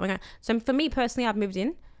much like going on. So for me personally, I've moved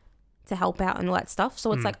in to help out and all that stuff.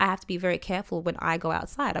 So it's like I have to be very careful when I go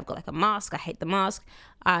outside. I've got like a mask. I hate the mask.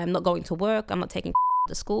 I'm not going to work. I'm not taking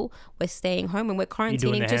to school. We're staying home and we're quarantining. You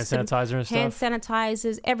doing the hand sanitizer and stuff? Hand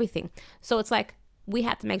sanitizers, everything. So it's like we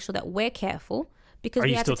have to make sure that we're careful. Because are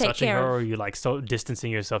you we have still to take touching care her, of... or are you like so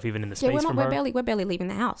distancing yourself even in the space from her? We're barely leaving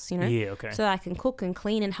the house, you know? Yeah, okay. So that I can cook and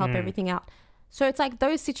clean and help everything out. So it's like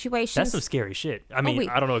those situations... That's some scary shit. I mean,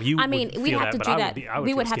 I don't know if you would feel that, but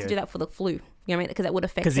we would have to do that for the flu. You know what I mean? Because that would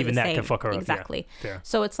affect... Because even that can fuck her up. Exactly. Yeah,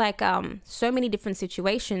 so it's like so many different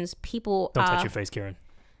situations. People... Don't touch your face, Karen.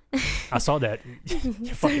 I saw that.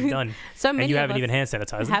 You're fucking done. So many and you haven't even hand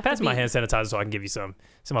sanitized. Pass my hand sanitizer so I can give you some.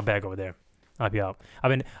 It's in my bag over there. I'll be out.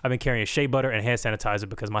 I've been carrying shea butter and hand sanitizer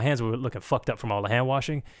because my hands were looking fucked up from all the hand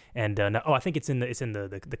washing. And I think it's in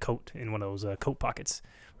the coat, in one of those coat pockets.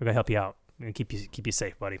 We're gonna help you out and keep you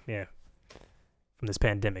safe, buddy. Yeah, from this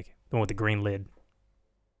pandemic, the one with the green lid.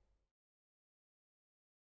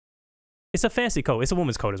 It's a fancy coat. It's a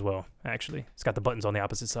woman's coat as well. Actually, it's got the buttons on the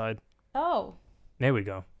opposite side. Oh, there we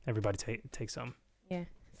go. Everybody take some. Yeah.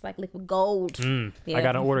 Like liquid gold. Yeah. I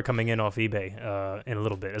got an order coming in off eBay in a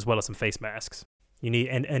little bit, as well as some face masks. You need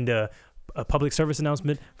and a public service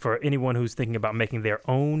announcement for anyone who's thinking about making their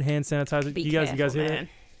own hand sanitizer. You guys hear that?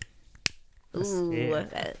 Ooh,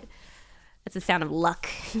 that's the sound of luck.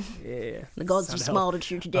 Yeah, the gods have smiled at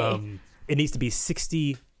you today. It needs to be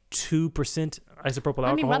 62% isopropyl alcohol.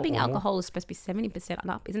 I mean, rubbing alcohol is supposed to be 70%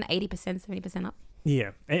 up. Isn't it 80%, 70% up?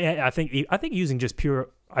 Yeah, and I think using just pure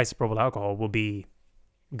isopropyl alcohol will be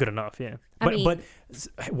good enough, yeah. But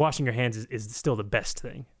washing your hands is still the best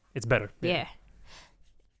thing. It's better. Yeah.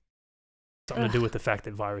 Something to do with the fact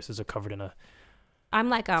that viruses are covered in a I'm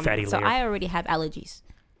like fatty so layer. I already have allergies.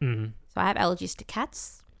 Mm-hmm. So I have allergies to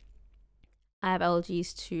cats. I have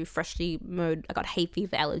allergies to freshly mowed. I got hay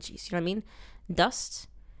fever allergies. You know what I mean? Dust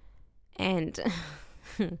and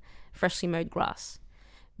freshly mowed grass.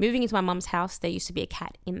 Moving into my mum's house, there used to be a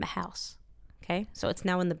cat in the house. Okay, so it's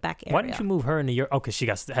now in the back area. Why didn't you move her into your... Oh, because she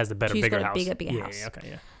has the bigger house. Bigger house. Yeah, okay,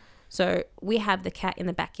 yeah. So we have the cat in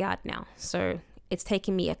the backyard now. So it's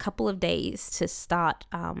taken me a couple of days to start...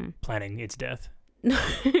 planning its death.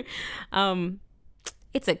 It's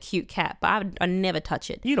a cute cat, but I never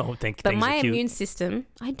touch it. You don't think but things my are cute. immune system,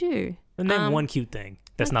 I do. And then one cute thing.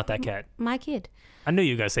 That's not that cat. My kid. I knew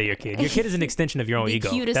you were going to say your kid. Your kid is an extension of your own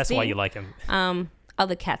ego. That's why you like him.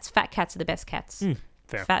 Other cats. Fat cats are the best cats.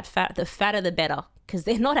 Fair. Fat. The fatter the better, because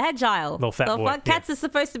they're not agile. Little fat boy. Cats are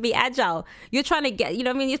supposed to be agile. You're trying to get, you know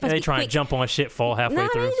what I mean? You're supposed to be trying quick. to jump on shit, fall halfway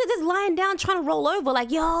through. No, you're just lying down, trying to roll over,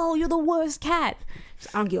 like, yo, you're the worst cat.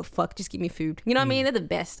 I don't give a fuck. Just give me food. You know what I mean? They're the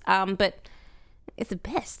best. But it's the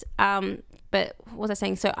best. But what was I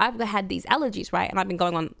saying? So I've had these allergies, right? And I've been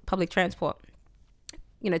going on public transport,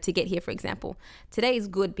 you know, to get here, for example. Today is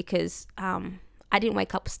good because I didn't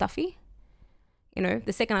wake up stuffy. You know,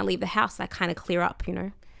 the second I leave the house, I kind of clear up, you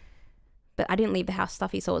know. But I didn't leave the house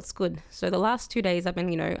stuffy, so it's good. So the last 2 days I've been,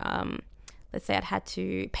 you know, let's say I'd had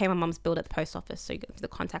to pay my mum's bill at the post office, so you go through the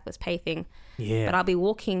contactless pay thing. Yeah. But I'll be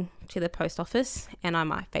walking to the post office and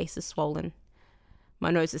my face is swollen.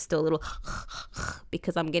 My nose is still a little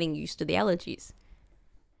because I'm getting used to the allergies.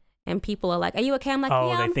 And people are like, are you okay? I'm like,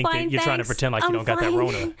 yeah, I'm fine, that you're trying to pretend like you don't got that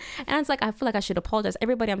Rona. And it's like, I feel like I should apologize.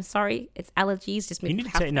 Everybody, I'm sorry. It's allergies. Just you need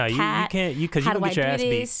to say, no, you can't, because you can get your ass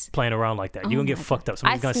beat playing around like that. You're going to get fucked up.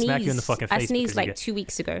 Somebody's going to smack you in the fucking face. I sneezed like 2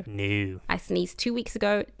 weeks ago. No. I sneezed 2 weeks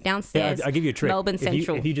ago downstairs. Yeah, I'll give you a trick. Melbourne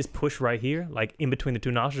Central. If you just push right here, like in between the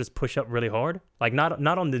two nostrils, just push up really hard. Like not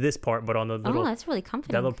on this part, but on the little... Oh, that's really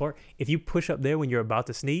comforting. That little part. If you push up there when you're about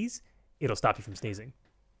to sneeze, it'll stop you from sneezing.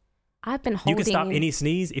 I've been holding... You can stop any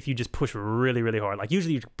sneeze if you just push really, really hard. Like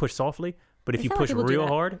usually you push softly, but if you push real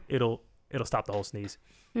hard, it'll stop the whole sneeze.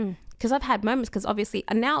 Because I've had moments, because obviously,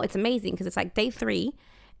 and now it's amazing because it's like day 3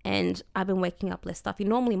 and I've been waking up less stuffy.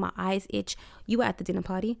 Normally my eyes itch. You were at the dinner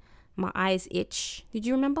party. my eyes itch. Did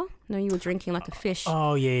you remember? No, you were drinking like a fish.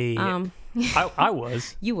 Oh yeah. I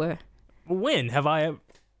was. You were. When have I?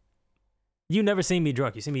 You never seen me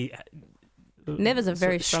drunk. You see me. Never's a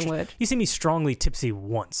very strong word. You see me strongly tipsy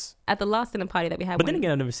once. At the last dinner party that we had. But then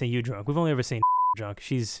again, I've never seen you drunk. We've only ever seen drunk.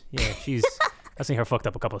 She's. I've seen her fucked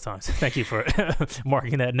up a couple of times. Thank you for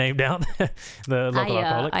marking that name down. The local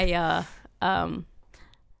alcoholic.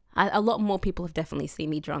 A lot more people have definitely seen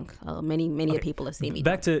me drunk. Many people have seen me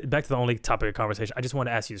back drunk. Back to the only topic of conversation. I just want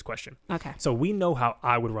to ask you this question. Okay. So we know how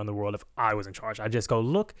I would run the world if I was in charge. I just go,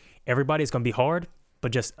 look, everybody's going to be hard,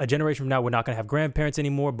 but just a generation from now, we're not going to have grandparents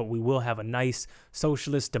anymore, but we will have a nice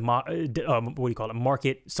socialist,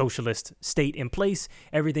 market socialist state in place.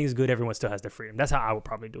 Everything's good. Everyone still has their freedom. That's how I would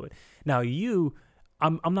probably do it. Now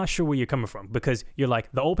I'm not sure where you're coming from, because you're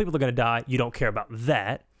like, the old people are going to die. You don't care about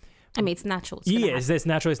that. I mean, it's natural. It's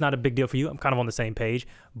natural. It's not a big deal for you. I'm kind of on the same page.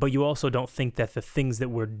 But you also don't think that the things that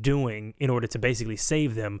we're doing in order to basically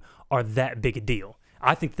save them are that big a deal.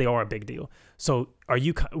 I think they are a big deal. So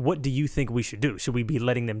what do you think we should do? Should we be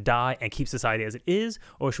letting them die and keep society as it is?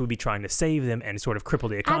 Or should we be trying to save them and sort of cripple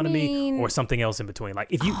the economy, or something else in between? Like,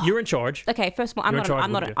 if you're in charge. Okay, first of all, I'm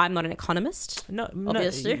not an economist. No,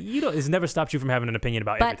 obviously. It's never stopped you from having an opinion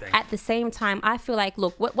about everything. But at the same time, I feel like,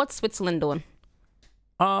 look, what's Switzerland doing?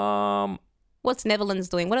 What's Netherlands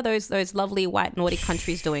doing? What are those lovely white Nordic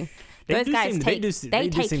countries doing? Those guys take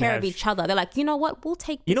care of each other. They're like, you know what? We'll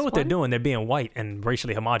take this. You know what they're doing? They're being white and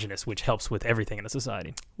racially homogenous, which helps with everything in a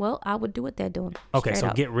society. Well, I would do what they're doing. Okay,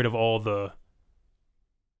 so get rid of all the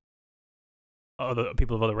other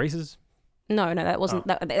people of other races. No, that wasn't.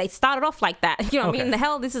 They started off like that. You know what I mean? The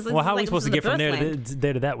hell, this is. Well, how are we like, supposed to get from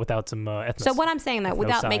there to that without some ethnicity? So what I'm saying, though,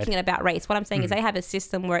 without making it about race, what I'm saying is they have a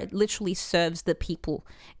system where it literally serves the people,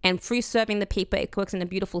 and through serving the people, it works in a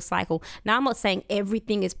beautiful cycle. Now, I'm not saying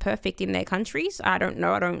everything is perfect in their countries. I don't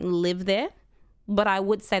know. I don't live there. But I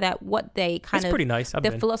would say that what they kind of... pretty nice.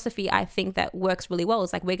 The philosophy, I think, that works really well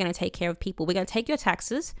is like, we're going to take care of people. We're going to take your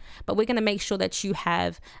taxes, but we're going to make sure that you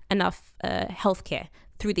have enough healthcare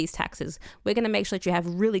through these taxes. We're going to make sure that you have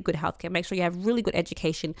really good healthcare, make sure you have really good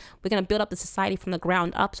education. We're going to build up the society from the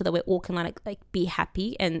ground up so that we all can like be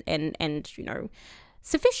happy and you know,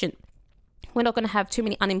 sufficient. We're not going to have too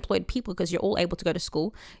many unemployed people because you're all able to go to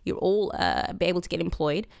school. You're all be able to get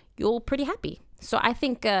employed. You're all pretty happy. So I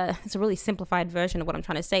think it's a really simplified version of what I'm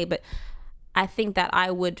trying to say, but I think that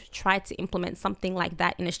I would try to implement something like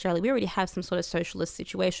that in Australia. We already have some sort of socialist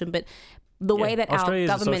situation, but the way that Australia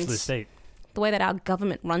our is a socialist state. The way that our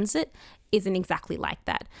government runs it isn't exactly like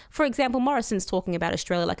that. For example, Morrison's talking about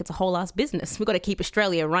Australia like it's a whole ass business. We've got to keep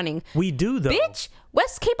Australia running. We do, though. Bitch,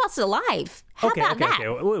 let's keep us alive. How about that?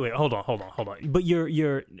 Okay. Wait. Hold on. But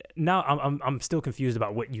you're now. I'm still confused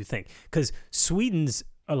about what you think, because Sweden's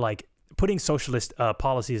like putting socialist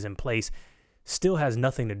policies in place still has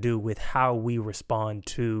nothing to do with how we respond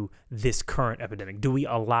to this current epidemic. Do we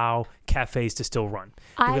allow cafes to still run?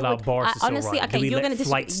 Do we allow bars to still run? Okay, do we you're let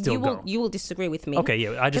flights still go? You will disagree with me. Okay,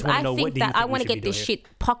 yeah. I just want to know what do you think I want to we should get be this doing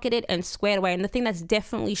shit pocketed and squared away. And the thing that's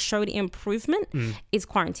definitely showed improvement is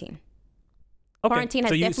quarantine. Okay. Quarantine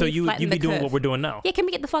has definitely flattened the curve. Doing what we're doing now. Yeah, can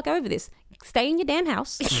we get the fuck over this? Stay in your damn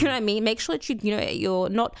house. You know what I mean? Make sure that you're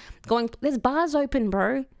not going. There's bars open,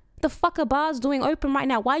 bro. The fuck are bars doing open right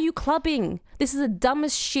now? Why are you clubbing? This is the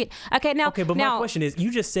dumbest shit. Okay, but my question is,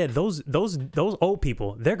 you just said those old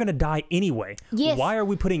people, they're gonna die anyway. Yes. Why are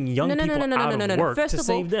we putting young people out of work to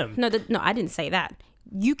save them? No, I didn't say that.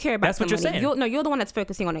 You care about That's what you're saying. You're the one that's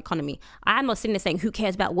focusing on economy. I'm not sitting there saying who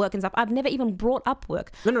cares about work and stuff. I've never even brought up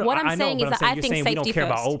work. No. What I'm saying is that I think safety we don't care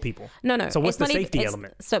about old people. No. So what's the safety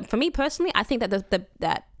element? So for me personally, I think that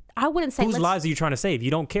that I wouldn't say whose lives are you trying to save?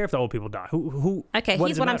 You don't care if the old people die. Who? Okay,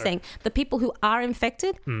 here's what I'm saying. The people who are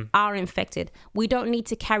infected are infected. We don't need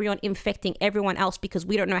to carry on infecting everyone else because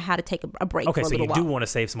we don't know how to take a break for a little while. Okay, so you do want to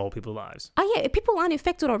save some old people's lives. Oh yeah, if people aren't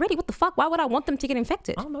infected already, what the fuck? Why would I want them to get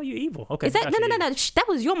infected? I don't know, you're evil. Okay. Is that no? That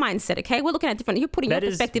was your mindset. Okay, we're looking at different. You're putting your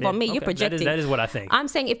perspective on me. You're projecting. That is what I think. I'm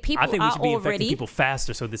saying if people I think we are should be already infecting people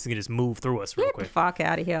faster so this can just move through us real quick. Get the fuck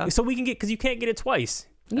out of here. So we can get, because you can't get it twice.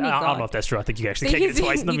 I don't know if that's true. I think you actually can't get it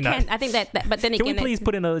twice. Let me not. I think that, but then again, can we please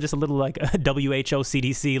put in just a little like WHO,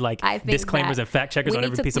 CDC like disclaimers and fact checkers on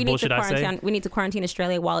every piece of bullshit I say? We need to quarantine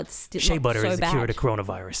Australia while it's still shea butter is the cure to bad.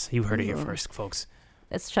 coronavirus. You heard it here first, folks.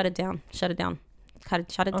 Let's shut it down. Shut it down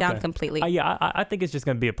completely. Yeah, I think it's just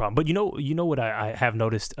going to be a problem. But you know what I have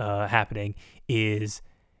noticed happening is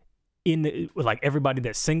like everybody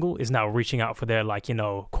that's single is now reaching out for their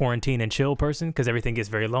quarantine and chill person because everything gets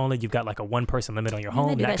very lonely. You've got like a 1-person limit on your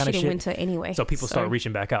home, that kind of shit. In winter anyway. So people start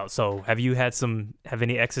reaching back out. So have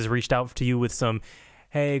any exes reached out to you with some,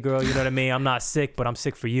 hey girl, you know what I mean? I'm not sick, but I'm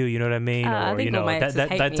sick for you. You know what I mean? I think all my exes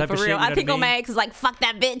hate me, type for of shit. real. You know I think all what I my mean? exes like, fuck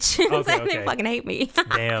that bitch. They fucking hate me.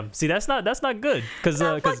 Damn. See, that's not good. Because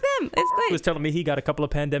fuck them. It's he good. was telling me he got a couple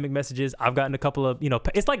of pandemic messages. I've gotten a couple of,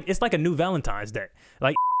 it's like a new Valentine's Day.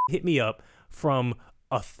 Like hit me up from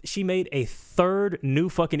she made a third new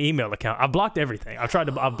fucking email account. I blocked everything. I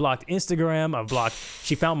blocked Instagram.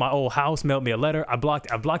 She found my old house, mailed me a letter. I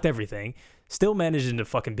blocked everything. Still managing to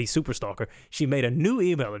fucking be super stalker. She made a new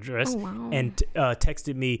email address and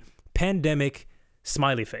texted me pandemic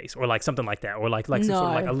smiley face or like something like that, or like some sort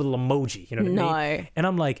of like a little emoji. You know what I mean? And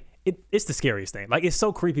I'm like, it's the scariest thing. Like, it's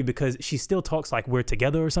so creepy because she still talks like we're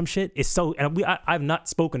together or some shit. It's so, and I've not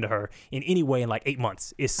spoken to her in any way in like 8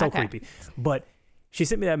 months. It's so creepy. But she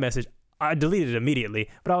sent me that message. I deleted it immediately,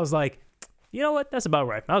 but I was like, you know what? That's about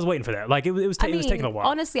right. I was waiting for that. Like, it was taking a while.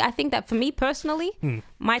 Honestly, I think that for me personally,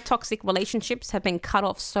 my toxic relationships have been cut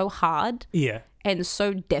off so hard. Yeah. And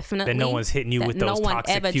so definitely that no one's hitting you with those toxic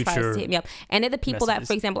future. No one ever tries to hit me up. And they're the people that,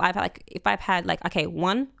 for example, if I've had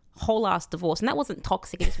one whole ass divorce, and that wasn't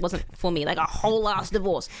toxic, it just wasn't for me, like a whole ass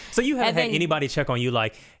divorce. So you haven't had anybody check on you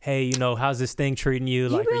like, hey, how's this thing treating you?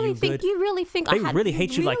 Like, are you good? You really think they really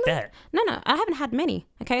hate you like that? No, I haven't had many.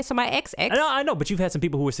 Okay, so my ex. I know, but you've had some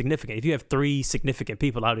people who are significant. If you have 3 significant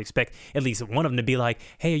people, I would expect at least one of them to be like,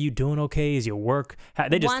 hey, are you doing okay? Is your work?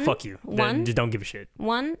 They just fuck you. They just don't give a shit.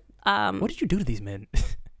 What did you do to these men?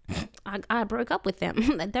 I broke up with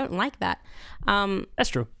them. They don't like that. That's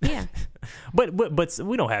true. Yeah. but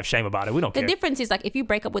we don't have shame about it. We don't care. The difference is, like, if you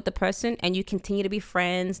break up with the person and you continue to be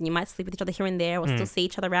friends and you might sleep with each other here and there or still see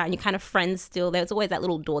each other out and you're kind of friends still, there's always that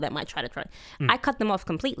little door that might try. I cut them off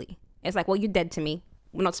completely. It's like, well, you're dead to me.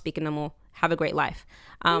 We're not speaking no more. Have a great life.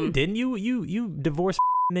 Didn't you divorced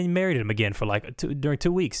and then you married him again for like during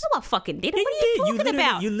 2 weeks? No, I fucking didn't. What are you talking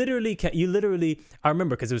about? You literally, I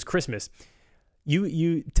remember because it was Christmas.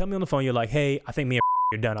 You tell me on the phone, you're like, hey, I think me and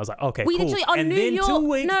you're done. I was like, okay, cool. And then 2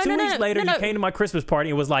 weeks later, you came to my Christmas party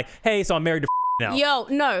and was like, hey, so I'm married to now. Yo,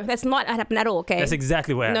 no, that's not happened at all, okay? That's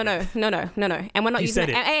exactly what happened. No. And we're not using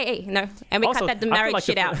it. Hey, no. And we also, cut that marriage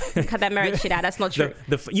shit out. Cut that marriage shit out. That's not true.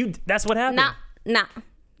 That's what happened. Nah.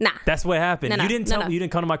 That's what happened. You didn't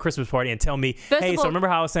come to my Christmas party and tell me, hey, so remember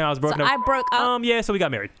how I was saying I was broken up? I broke up. Yeah, so we got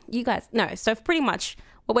married. You guys, no. So pretty much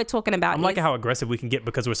what we're talking about I'm liking how aggressive we can get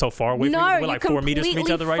because we're so far away from each other. We're like 4 meters from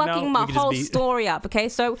each other right now. You're completely fucking my whole story up, okay?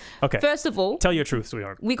 So, first of all, tell your truth,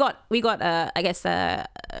 sweetheart. We got I guess our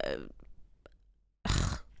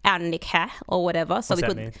nikah or whatever. So What's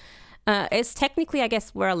that mean? It's technically, I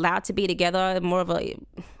guess, we're allowed to be together, more of a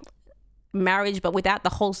marriage, but without the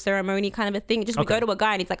whole ceremony kind of a thing. Just we go to a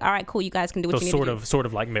guy and he's like, all right, cool, you guys can do what you need to do. Sort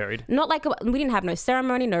of like married. Not like we didn't have no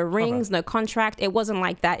ceremony, no rings, no contract. It wasn't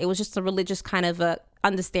like that. It was just a religious kind of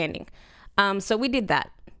understanding. So we did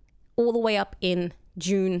that all the way up in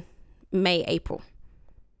June, May, April.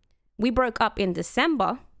 We broke up in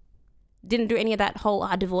December. Didn't do any of that whole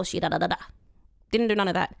divorce shit, Didn't do none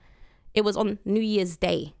of that. It was on New Year's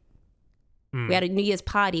Day. We had a New Year's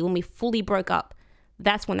party when we fully broke up.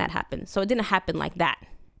 That's when that happened. So it didn't happen like that.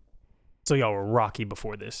 So y'all were rocky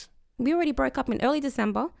before this. We already broke up in early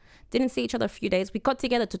December. Didn't see each other a few days. We got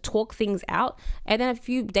together to talk things out. And then a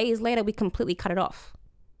few days later, we completely cut it off.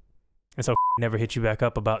 And so never hit you back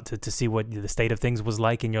up about to see what the state of things was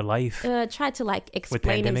like in your life? Tried to like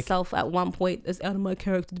explain himself at one point. It's out of my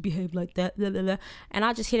character to behave like that. Blah, blah, blah. And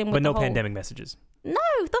I just hit him with the whole... But no pandemic messages? No,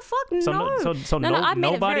 the fuck no. So I made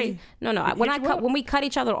nobody? When we cut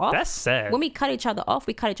each other off... That's sad. When we cut each other off,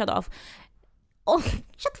 Oh,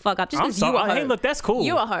 shut the fuck up. Just because you are her. Hey, look, that's cool.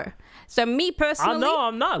 You are her. So me personally... No,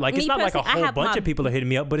 I'm not. Like, it's not like a whole bunch of people are hitting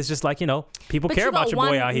me up, but it's just like, people care about your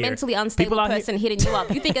boy out here. But you got one mentally unstable person hitting you up.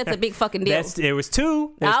 You think that's a big fucking deal. There was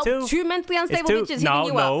two. Two mentally unstable bitches hitting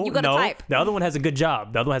you up. You got to type. The other one has a good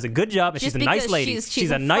job. And she's a nice lady.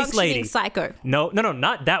 She's a nice lady. Psycho. No,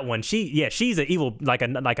 not that one. She's an evil, like a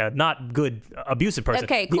not good, abusive person.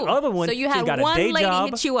 Okay, cool. The other one, so you had one lady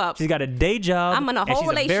hit you up. She's got a day job. I'm in a whole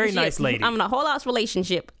relationship. She's a very nice lady. I'm in a whole ass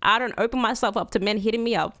relationship. I don't open myself up to men hitting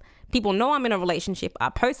me up. People know I'm in a relationship. I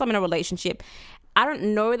post I'm in a relationship. I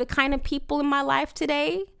don't know the kind of people in my life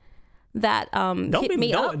today that hit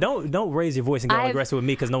me up. Don't raise your voice and get aggressive with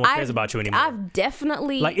me because no one cares about you anymore. I've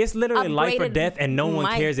definitely like it's literally life or death, and no one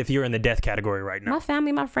cares if you're in the death category right now. My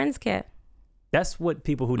family, my friends care. That's what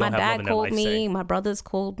people who don't have love in their life say. My dad called me. My brothers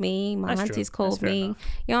called me. My aunties called me. You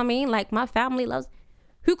know what I mean? Like my family loves.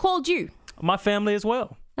 Who called you? My family as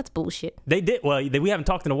well. That's bullshit. They did. Well, we haven't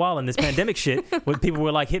talked in a while in this pandemic shit when people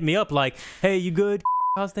were like, hit me up like, hey, you good?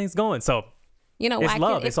 How's things going? So, it's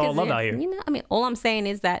love. It's all love out here. All I'm saying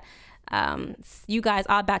is that you guys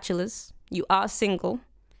are bachelors. You are single.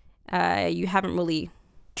 You haven't really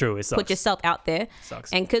True, it sucks. Put yourself out there.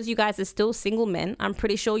 Sucks. And because you guys are still single men, I'm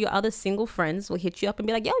pretty sure your other single friends will hit you up and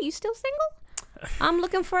be like, yo, you still single? I'm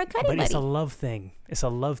looking for a cutty buddy. But it's a love thing. It's a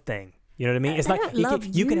love thing. You know what I mean? It's they like don't love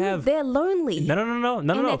you can have. They're lonely. No. And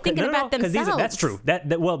they're thinking about themselves. That's true.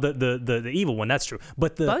 The evil one, that's true.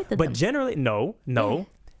 But Both of them. generally, no. Yeah.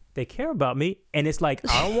 They care about me, and it's like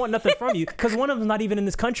I don't want nothing from you because one of them's not even in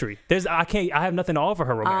this country. I have nothing to offer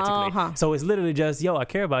her romantically. So it's literally just, yo, I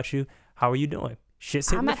care about you. How are you doing? Shit's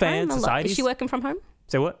hitting the fan. Society's. Is she working from home?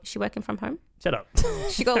 Say what? Is she working from home? Shut up.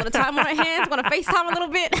 She got a little time on her hands. Want to FaceTime a little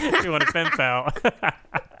bit? You want to pen pal?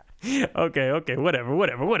 Okay, whatever.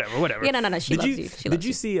 Yeah, no. She loves you. Did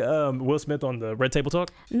you see Will Smith on the Red Table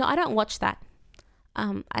Talk? No, I don't watch that.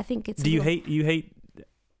 I think it's. Do you hate?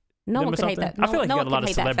 No one could hate that. No, I feel like no you got a lot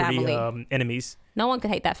of celebrity enemies. No one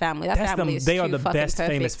could hate that family. That family is they are too the fucking best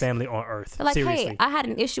perfect. famous family on earth. They're like, seriously. hey, I had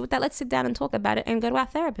an issue with that. Let's sit down and talk about it and go to our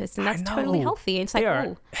therapist, and that's totally healthy. And it's like, they are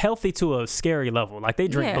oh, healthy to a scary level. Like they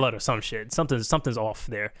drink blood or some shit. Something's off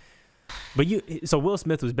there. But so Will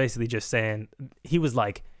Smith was basically just saying he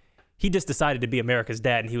just decided to be America's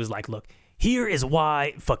dad, and he was like, look, here is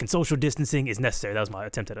why fucking social distancing is necessary. That was my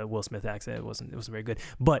attempt at a Will Smith accent. It wasn't very good.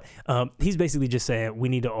 But he's basically just saying we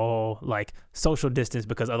need to all like social distance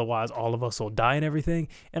because otherwise all of us will die and everything.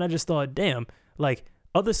 And I just thought, damn, like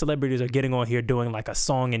other celebrities are getting on here doing like a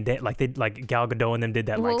song and dance, like Gal Gadot and them did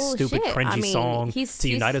that like stupid cringy song to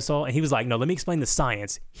unite us all. And he was like, no, let me explain the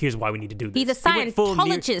science. Here's why we need to do this. He's a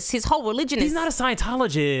Scientologist. His whole religion is. He's not a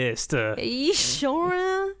Scientologist. Are you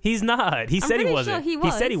sure? He's not. He said he wasn't. Sure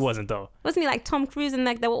he said he wasn't though. Wasn't he like Tom Cruise and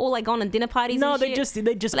like they were all like going on dinner parties? No, and they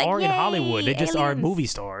shit? just like, are in Hollywood. They just are aliens. movie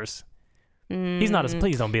stars. He's not.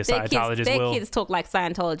 Please don't be a Scientologist. Their kids talk like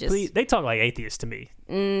Scientologists. Please, they talk like atheists to me.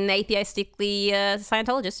 Atheistically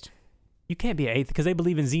Scientologist. You can't be an atheist because they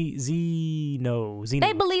believe in Xeno.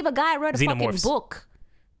 They believe a guy wrote a fucking book.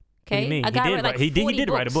 Okay, What do you mean? A guy wrote like he did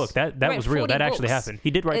write a book. That was real. That actually books. happened.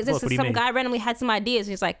 He did write the book. What do you mean? Some guy randomly had some ideas.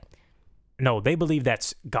 And he's like, no, they believe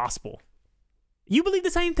that's gospel. You believe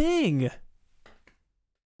the same thing.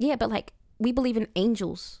 Yeah, but like we believe in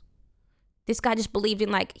angels. This guy just believed in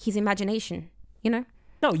like his imagination. You know?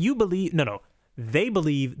 No, you believe. No. They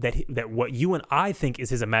believe that what you and I think is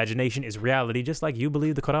his imagination is reality, just like you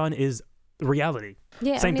believe the Quran is reality.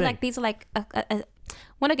 Yeah, same thing. like these are like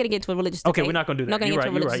we're not going to get into a religious debate. Okay, we're not going to do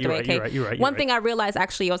that. You're right. One thing I realized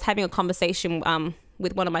actually, I was having a conversation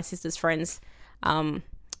with one of my sister's friends.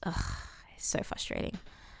 It's so frustrating.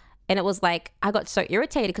 And it was like, I got so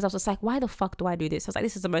irritated because I was just like, why the fuck do I do this? I was like,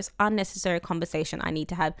 this is the most unnecessary conversation I need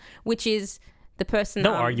to have, which is the person.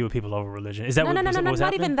 Don't argue with people over religion. Is that no, what was not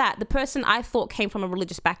happening? even that. The person I thought came from a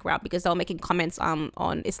religious background because they were making comments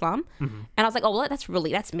on Islam, and I was like, oh well,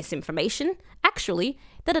 that's misinformation. Actually,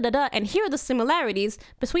 and here are the similarities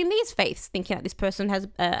between these faiths. Thinking that this person has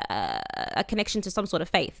a connection to some sort of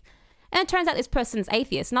faith. And it turns out this person's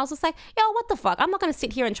atheist. And I was just like, yo, what the fuck? I'm not going to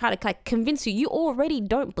sit here and try to like convince you. You already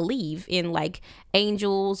don't believe in like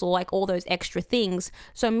angels or like all those extra things.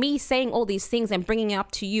 So me saying all these things and bringing it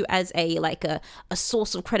up to you as a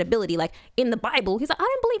source of credibility, like in the Bible, he's like, I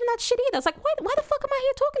don't believe in that shit either. It's like, why the fuck am I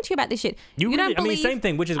here talking to you about this shit? You don't believe. Same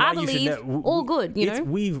thing, which is why you should know. All good, you know?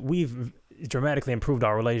 We've dramatically improved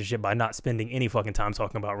our relationship by not spending any fucking time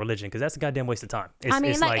talking about religion because that's a goddamn waste of time.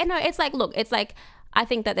 I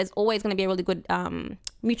think that there's always going to be a really good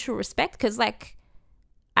mutual respect because like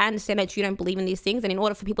I understand that you don't believe in these things, and in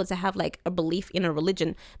order for people to have like a belief in a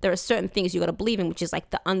religion, there are certain things you got to believe in, which is like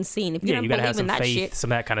the unseen. If you don't believe in that faith, shit, some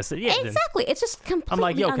that kind of stuff. Yeah, exactly. It's just completely. I'm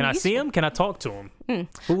like, yo, can I see unuseful. him? Can I talk to him?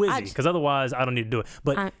 Who is he? Because otherwise, I don't need to do it.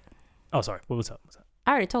 But sorry, what's up?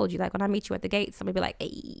 I already told you, like when I meet you at the gates, somebody be like,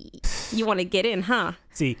 hey, you want to get in, huh?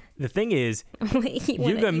 See, the thing is,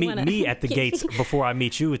 you're going to meet me at the gates before I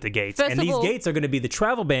meet you at the gates. And these gates are going to be the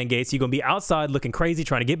travel ban gates. You're going to be outside looking crazy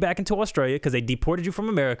trying to get back into Australia because they deported you from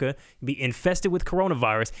America, be infested with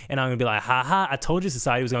coronavirus, and I'm going to be like, ha, I told you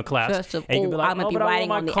society was going to collapse. First of and you're all, going to be like, I'm going to be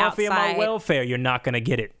writing on the outside. coffee and my welfare. You're not going to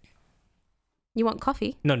get it. You want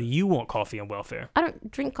coffee? No, you want coffee and welfare. I don't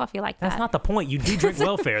drink coffee like that. That's not the point. You do drink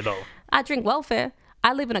welfare, though. I drink welfare.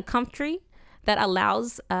 I live in a country that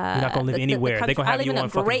allows... You're not going to live anywhere. They're going to have you on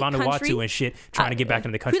fucking Vanuatu and shit trying to get back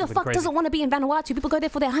into the country. Who the fuck doesn't want to be in Vanuatu? People go there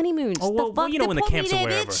for their honeymoons. Oh, well, you know, in the camps or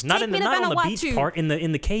wherever. Not on the beach part, in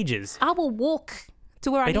the cages. I will walk to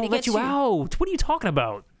where I need to get to. They don't let you out. What are you talking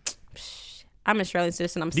about? I'm an Australian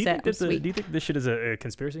citizen. I'm set. Do you think this shit is a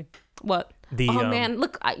conspiracy? What? Man,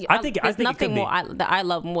 look, I think nothing more that I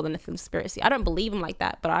love more than a conspiracy. I don't believe them like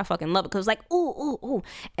that, but I fucking love it because it's like, ooh,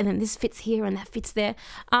 and then this fits here and that fits there.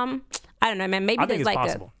 I don't know, man. Maybe there's like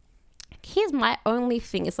possible. Here's my only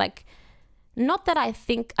thing. It's like Not that I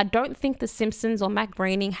don't think The Simpsons or Matt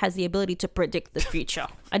Groening has the ability to predict the future.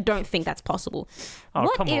 I don't think that's possible. Oh,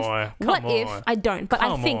 What come if I don't? But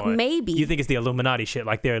I think maybe you think it's the Illuminati shit.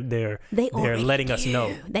 Like they're letting us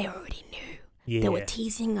know. They already knew. Yeah. They were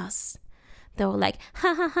teasing us. They were like,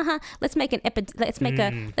 ha ha ha ha. Let's make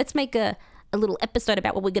a little episode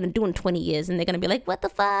about what we're gonna do in 20 years, and they're gonna be like, what the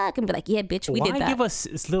fuck? And be like, yeah, bitch, we did that. Why give us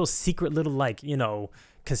this little secret little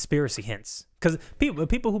conspiracy hints? Because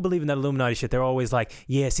people who believe in that Illuminati shit, they're always like,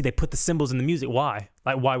 yeah, see, they put the symbols in the music. Why?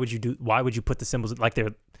 Like, why would you put the symbols like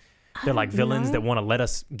they're like villains that want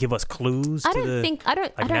to give us clues? I don't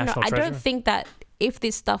know. I don't think that if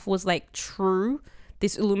this stuff was like true,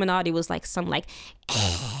 this Illuminati was like some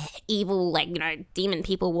evil demon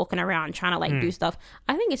people walking around trying to do stuff.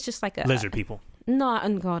 I think it's just like a lizard people. No,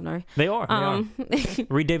 God, no. They are.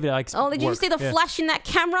 Read David Icke's Oh, did you work. see the flash in that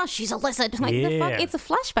camera? She's a lizard. The fuck? It's a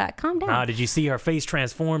flashback. Calm down. Did you see her face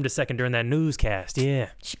transformed a second during that newscast? Yeah.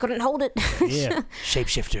 She couldn't hold it. Yeah.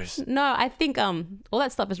 Shapeshifters. No, I think all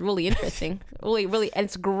that stuff is really interesting. really, really, and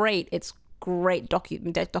it's great. It's great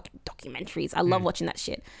documentaries. I love watching that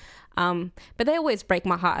shit. But they always break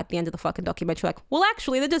my heart at the end of the fucking documentary. Like, well,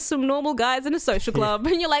 actually, they're just some normal guys in a social club,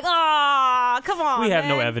 and you're like, oh, come on. We have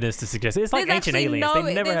no evidence to suggest it. It's like ancient aliens.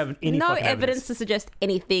 They never have any fucking evidence to suggest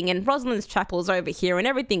anything. And Rosalind's Chapel's over here, and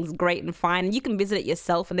everything's great and fine, and you can visit it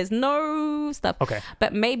yourself, and there's no stuff. Okay.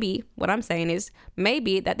 But maybe what I'm saying is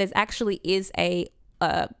maybe that there's actually is a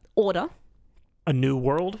order, a new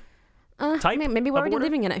world type. Maybe we're already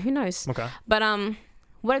living in it. Who knows? Okay. But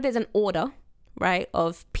what if there's an order? Right,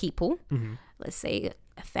 of people, let's say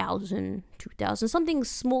 1,000, 2,000, something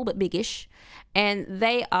small but biggish, and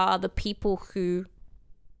they are the people who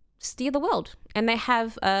steer the world, and they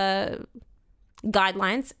have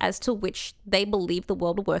guidelines as to which they believe the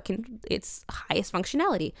world will work in its highest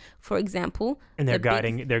functionality. For example, and they're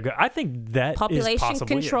guiding. I think that population is possible,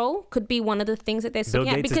 control could be one of the things that they're Bill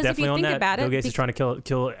looking at. Gates Because is if you definitely think on that. about Bill it, Gates is trying to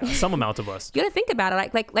kill some amount of us. You got to think about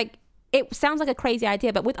it, like. It sounds like a crazy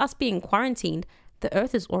idea, but with us being quarantined, the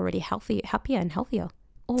Earth is already happier and healthier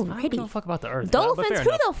already. I don't give a fuck about the Earth. Dolphins?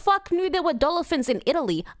 Who the fuck knew there were dolphins in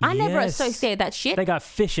Italy? I never associated that shit. They got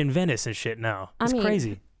fish in Venice and shit now. It's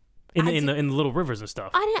crazy. In the little rivers and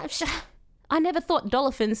stuff. I never thought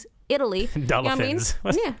dolphins, Italy. Dolphins.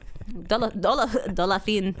 You know what I mean? Yeah.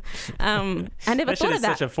 Dolphin. I never thought of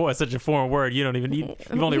that. Such a foreign word. You've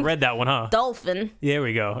only read that one, huh? Dolphin. There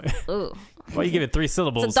we go. Ooh. Why you give it 3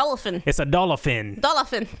 syllables? It's a dolphin. It's a dolphin.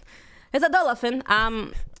 It's a dolphin.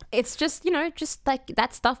 It's just, just like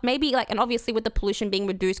that stuff. Maybe and obviously with the pollution being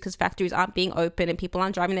reduced because factories aren't being open and people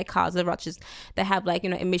aren't driving their cars as much as they have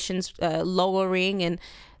emissions lowering and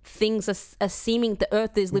things are seeming the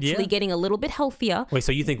Earth is literally getting a little bit healthier. Wait,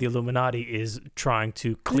 so you think the Illuminati is trying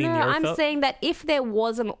to clean the Earth up? No, I'm saying that if there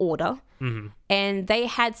was an order and they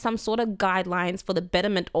had some sort of guidelines for the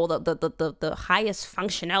betterment or the highest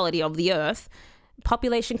functionality of the Earth,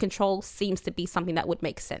 population control seems to be something that would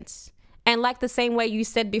make sense. And like the same way you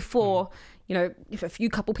said before, if a few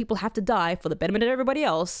couple people have to die for the betterment of everybody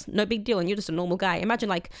else, no big deal, and you're just a normal guy.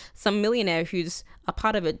 Imagine some millionaire who's a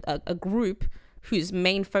part of a group whose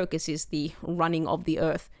main focus is the running of the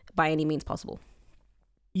Earth by any means possible.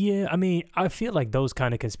 Yeah, I mean, I feel like those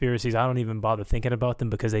kind of conspiracies, I don't even bother thinking about them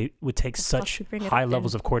because they would take such high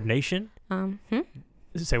levels of coordination.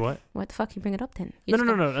 Say what? What the fuck you bring it up then? No.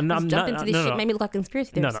 Jump into this shit, made me look like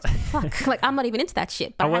conspiracy theorist. No. Fuck, I'm not even into that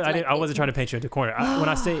shit. But I wasn't trying to paint you into a corner. When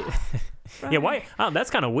I say, right. Yeah, why? That's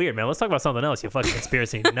kind of weird, man. Let's talk about something else. You fucking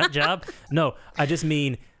conspiracy nut job. No, I just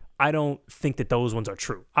mean I don't think that those ones are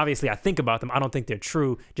true. Obviously, I think about them. I don't think they're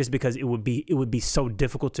true just because it would be so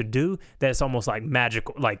difficult to do that it's almost like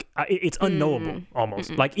magical. Like it's unknowable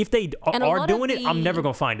almost. Like if they are doing it, I'm never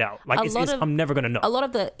going to find out. Like I'm never going to know. A lot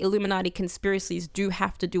of the Illuminati conspiracies do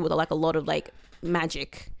have to do with a lot of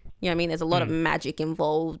magic. You know what I mean? There's a lot of magic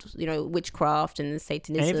involved, witchcraft and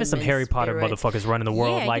Satanism. And if it's some Harry Potter motherfuckers running the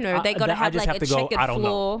world, they got to have a checkered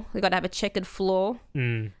floor. They got to have a checkered floor,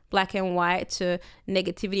 black and white, to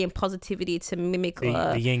negativity and positivity to mimic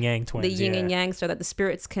the yin yang twins. The yin and yang, so that the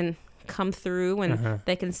spirits can come through and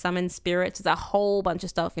they can summon spirits. There's a whole bunch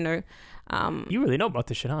of stuff, You really know about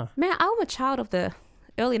this shit, huh? Man, I'm a child of the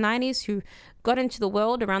early 90s who got into the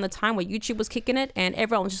world around the time where YouTube was kicking it, and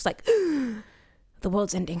everyone was just like, the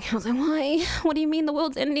world's ending. I was like, why? What do you mean the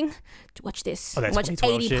world's ending? Watch this. Watch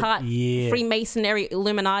 80-part Freemasonry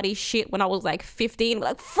Illuminati shit when I was like 15.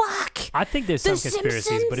 Like, fuck. I think there's some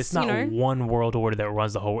conspiracies, but it's not one world order that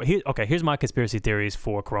runs the whole world. Here's my conspiracy theories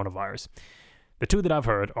for coronavirus. The two that I've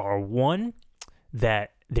heard are, one,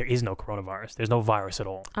 that there is no coronavirus. There's no virus at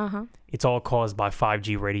all. Uh-huh. It's all caused by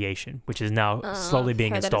 5G radiation, which is now slowly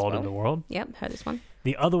being installed in the world. Yep, heard this one.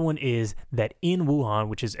 The other one is that in Wuhan,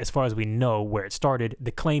 which is, as far as we know, where it started,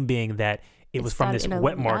 the claim being that it was from this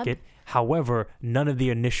wet market. However, none of the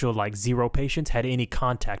initial 0 patients had any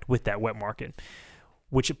contact with that wet market,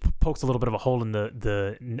 which pokes a little bit of a hole in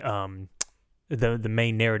the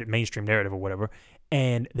main narrative, mainstream narrative or whatever.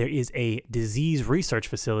 And there is a disease research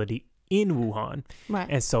facility in Wuhan. Right.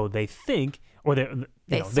 And so they think, or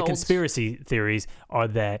the conspiracy theories are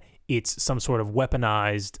that it's some sort of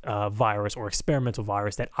weaponized virus or experimental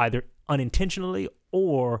virus that either unintentionally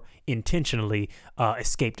or intentionally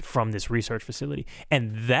escaped from this research facility.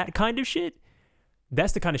 And that kind of shit,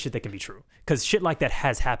 that's the kind of shit that can be true. Because shit like that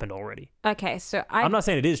has happened already. Okay, so I'm not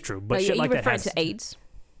saying it is true, but shit like that has. You're referring to AIDS?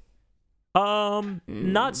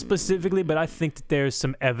 Not specifically, but I think that there's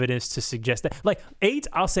some evidence to suggest that, AIDS,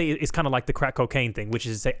 I'll say is kind of like the crack cocaine thing, which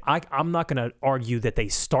is to say, I'm not going to argue that they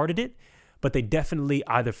started it, but they definitely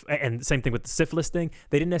and same thing with the syphilis thing,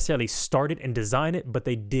 they didn't necessarily start it and design it, but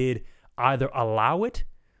they did either allow it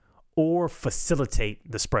or facilitate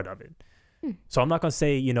the spread of it. So I'm not going to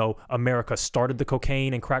say, America started the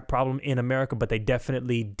cocaine and crack problem in America, but they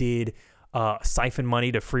definitely did siphon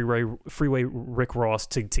money to Freeway Rick Ross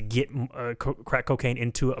to get crack cocaine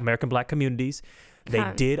into American black communities.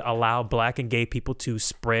 They did allow black and gay people to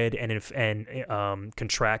spread and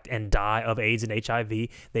contract and die of AIDS and HIV.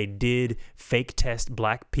 They did fake test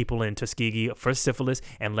black people in Tuskegee for syphilis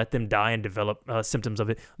and let them die and develop symptoms of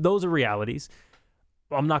it. Those are realities.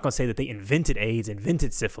 I'm not going to say that they invented AIDS,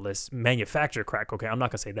 invented syphilis, manufactured crack cocaine. I'm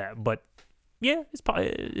not going to say that, but yeah,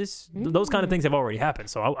 those kind of things have already happened,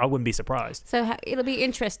 so I wouldn't be surprised. So it'll be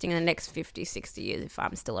interesting in the next 50, 60 years if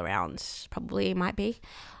I'm still around. Probably might be.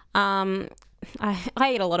 I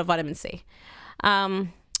eat a lot of vitamin C.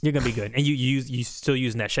 You're gonna be good, and you still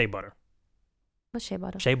using that shea butter. What's shea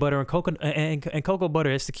butter? Shea butter and cocoa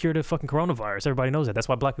butter is to cure the fucking coronavirus. Everybody knows that. That's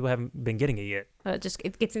why black people haven't been getting it yet.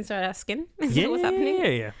 It gets inside our skin. Is that what's happening?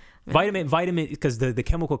 Yeah. Vitamin, because the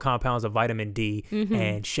chemical compounds of vitamin D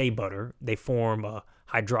and shea butter, they form a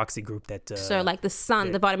hydroxy group that. So like the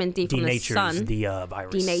sun, the vitamin D from the sun. The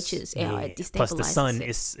virus. Denatures. Yeah. It destabilizes. Plus the sun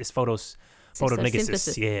is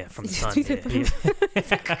photosynthesis. Yeah, from the sun.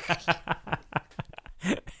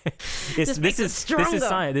 This is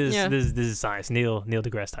science. This is science. Neil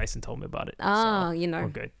deGrasse Tyson told me about it. Oh, so we're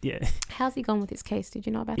good. Yeah. How's he going with his case? Did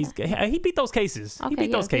you know about that? He beat those cases. Okay,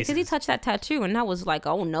 because he touched that tattoo, and I was like,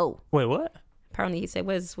 oh no. Wait, what? Apparently, he said,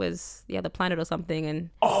 "Where's the other planet or something?" And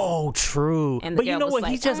true. But you know what?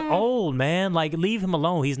 He's just old, man. Leave him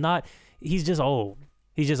alone. He's not. He's just old.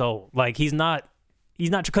 He's not. He's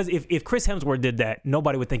not, because if Chris Hemsworth did that,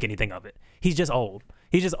 nobody would think anything of it. He's just old.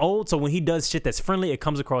 He's just old, so when he does shit that's friendly, it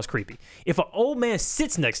comes across creepy. If an old man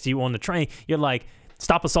sits next to you on the train, you're like,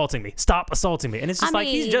 stop assaulting me. And it's just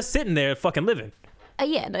he's just sitting there fucking living.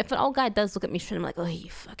 Yeah, if an old guy does look at me straight, I'm like, oh, you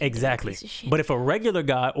fucking exactly. piece of shit. But if a regular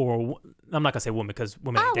guy, or I'm not going to say woman because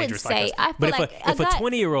women ain't dangerous like us. But if a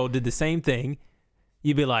 20-year-old did the same thing,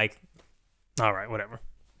 you'd be like, all right, whatever.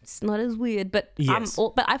 It's not as weird, but yes.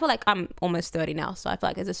 But I feel like I'm almost 30 now, so I feel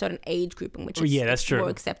like there's a certain age group in which it's more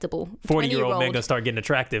acceptable. 40-year-old men gonna start getting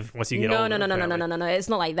attractive once you get older. No. It's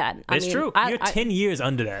not like that. It's true. You're 10 years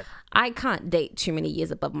under that. I can't date too many years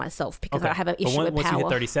above myself because I have an issue with power. Once you hit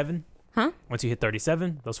 37? Huh? Once you hit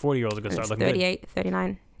 37, those 40-year-olds are gonna start looking 38,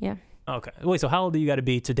 39, yeah. Okay. Wait, so how old do you got to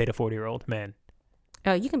be to date a 40-year-old man?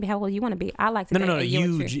 Oh, you can be how old you want to be. I like to date a year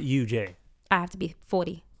or two. You, Jay. I have to be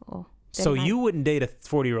 40 or 39. So you wouldn't date a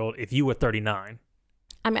 40-year-old if you were 39?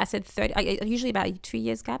 I mean, I said 30. Usually about 2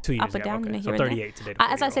 years gap. 2 years up or down. Okay. Here So 38 to date a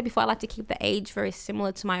 40-year-old. As I said before, I like to keep the age very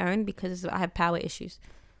similar to my own because I have power issues.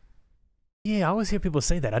 Yeah, I always hear people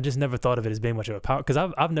say that. I just never thought of it as being much of a power, because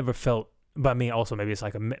I've never felt, but I mean, also maybe it's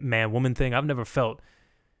like a man-woman thing. I've never felt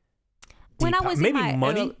when I was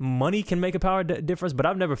maybe money can make a power difference, but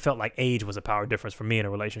I've never felt like age was a power difference for me in a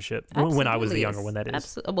relationship. When I was the younger one, that is.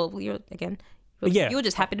 Absolutely. Well, you were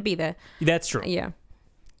just happy to be there. That's true. Yeah.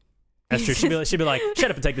 That's true. She'd be like, shut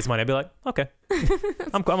up and take this money. I'd be like, okay.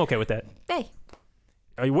 I'm okay with that. Hey.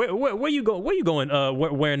 Where you go? Where you going?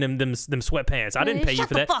 Wearing them sweatpants? I didn't pay you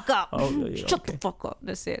for that. Shut the fuck up. Oh, Shut the fuck up.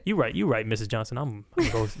 That's it. You right, Mrs. Johnson. I'm gonna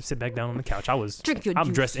go sit back down on the couch.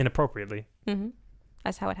 I'm dressed inappropriately. Mm-hmm.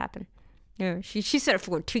 That's how it happened. Yeah, she said it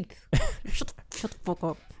for her teeth. Shut the fuck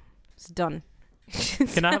up. It's done.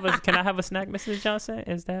 Can I have a snack, Mrs. Johnson?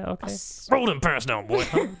 Is that okay? Roll them pants down, boy.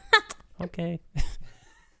 Huh? Okay.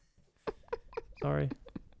 Sorry.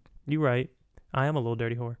 You right. I am a little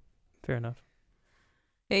dirty whore. Fair enough.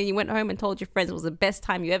 And you went home and told your friends it was the best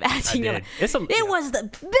time you ever had. I did. It was the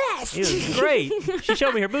best. It was great. She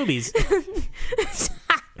showed me her boobies.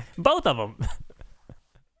 Both of them.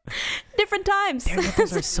 Different times. Their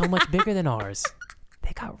nipples are so much bigger than ours.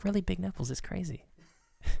 They got really big nipples. It's crazy.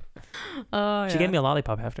 Oh, She gave me a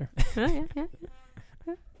lollipop after. Yeah.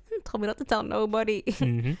 Told me not to tell nobody.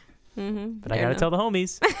 But I gotta tell the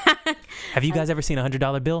homies. Have you guys ever seen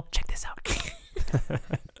 $100 bill? Check this out.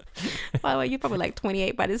 By the way, you're probably like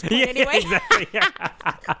 28 by this point anyway. Exactly.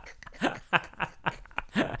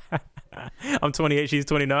 I'm 28. She's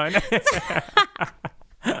 29.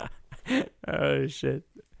 Oh shit.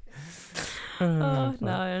 Oh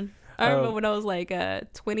no! I remember when I was like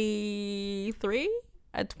 23.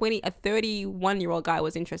 A 31-year-old guy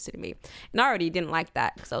was interested in me, and I already didn't like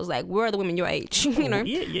that because I was like, "Where are the women your age?" You know?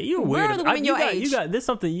 Yeah, you're weird. Where are the women your age? You got there's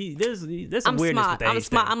something. There's some I'm weirdness smart. with the age I'm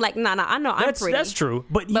smart. thing. I'm like, nah. I know I'm pretty. That's true.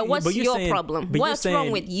 But what's you're your saying, problem? but What's you're saying,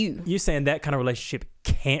 wrong with you? You're saying that kind of relationship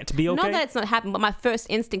can't be okay. Not that it's not happening, but my first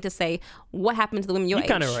instinct to say, "What happened to the women your age?"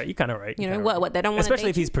 You're kind of right. You know what? They don't want to. Especially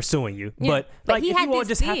if he's pursuing you. Yeah. But like if you all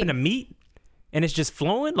just happen to meet and it's just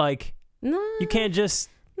flowing, like you can't just.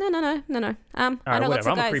 No. All I right, know whatever. lots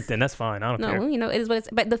of I'm guys. a creep then. That's fine. I don't care. No, you know, it is what it's.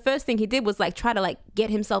 But the first thing he did was like try to like get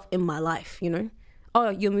himself in my life. You know, oh,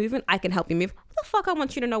 you're moving. I can help you move. What the fuck? I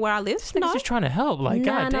want you to know where I live. This nigga's just trying to help. Like,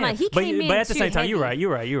 goddamn. He came in but at the too same time, heavy. you're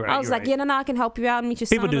right. I was like, no, I can help you out. And meet you.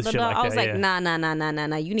 People do shit like I was that, like,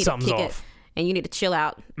 nah. You need Something's to kick off. it. And you need to chill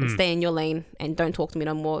out and stay in your lane and don't talk to me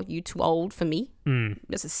no more. You too old for me.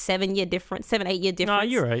 There's a 7 8 year difference. No,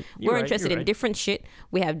 you're right. We're interested in different shit.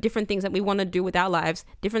 We have different things that we want to do with our lives,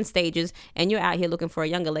 different stages. And you're out here looking for a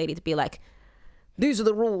younger lady to be like, these are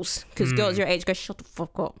the rules. Because girls your age go, shut the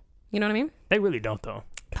fuck up. You know what I mean? They really don't though.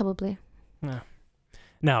 Probably. Yeah.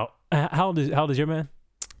 Now, how old is your man?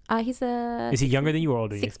 Is he younger than you or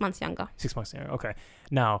older than you? 6 months younger. 6 months younger. Okay.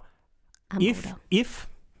 Now, I'm older. if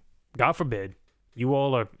God forbid you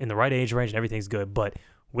all are in the right age range and everything's good, but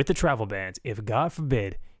with the travel bans, if God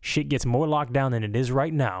forbid shit gets more locked down than it is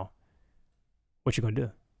right now, what you gonna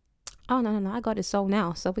do? Oh no! I got it sold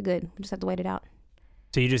now, so we're good. We just have to wait it out.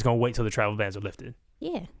 So you're just gonna wait till the travel bans are lifted?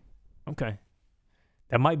 Yeah. Okay.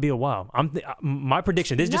 That might be a while. My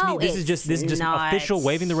prediction. This is just official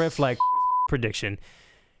waving the red flag prediction.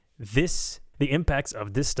 The impacts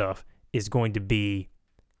of this stuff is going to be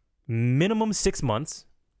minimum 6 months,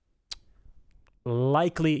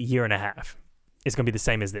 likely a year and a half. It's going to be the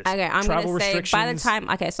same as this. Okay, I'm going to say by the time...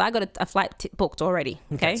 Okay, so I got a flight booked already.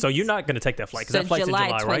 Okay. So you're not going to take that flight because so that flight's July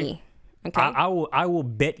in July, 20. right? Okay. I will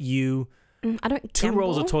bet you... I don't 2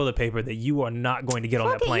 rolls of toilet paper that you are not going to get on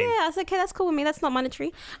that plane. Yeah, I was like, okay, that's cool with me. That's not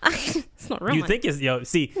monetary. It's not real You money. think it's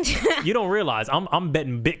see? You don't realize I'm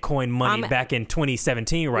betting Bitcoin money back in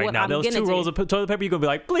 2017 right now. Those 2 rolls of toilet paper, you're gonna be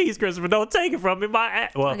like, please, Christopher, don't take it from me.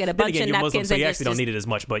 Well, I get a bunch of you're Muslim, napkins so you and actually don't need it as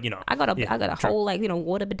much. But you know, I got a whole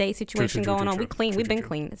water bidet situation going on. We clean. We've been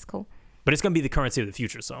clean. It's cool. But it's gonna be the currency of the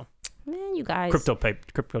future. So man, you guys, crypto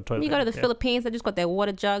toilet. You go to the Philippines, they just got their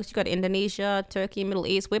water jugs. You go to Indonesia, Turkey, Middle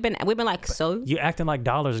East. We've been like so. You acting like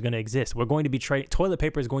dollars are gonna exist. We're going to be trading. Toilet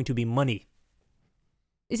paper is going to be money.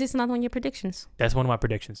 Is this another one of your predictions? That's one of my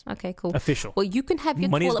predictions. Okay, cool. Official. Well, you can have your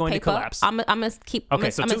money toilet is going paper. to collapse. I'm gonna keep.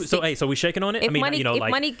 Okay, so we shaking on it. If money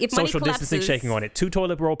social collapses, distancing, shaking on it. 2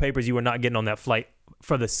 toilet roll papers. You are not getting on that flight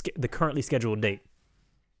for the currently scheduled date.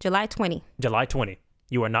 July 20. July 20.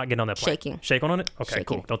 You are not getting on that plane. Shaking on it. Okay, shaking.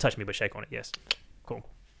 Cool. Don't touch me, but shake on it. Yes. Cool.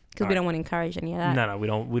 Because we don't want to encourage any of that. No, we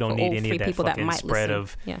don't need any of that fucking spread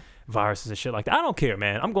of viruses and shit like that. I don't care,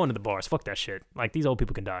 man. I'm going to the bars. Fuck that shit. Like, these old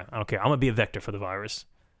people can die. I don't care. I'm gonna be a vector for the virus.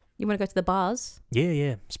 You want to go to the bars?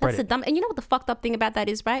 Yeah. Spread it. And you know what the fucked up thing about that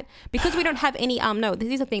is, right? Because we don't have any this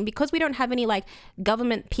is the thing. Because we don't have any like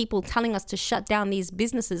government people telling us to shut down these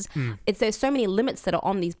businesses. There's so many limits that are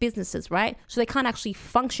on these businesses, right? So they can't actually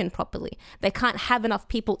function properly. They can't have enough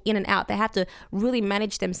people in and out. They have to really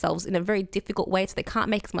manage themselves in a very difficult way, so they can't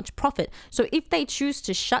make as much profit. So if they choose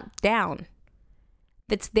to shut down,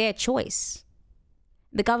 that's their choice.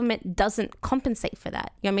 The government doesn't compensate for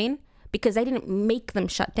that. You know what I mean? Because they didn't make them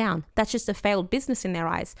shut down. That's just a failed business in their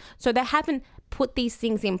eyes. So they haven't put these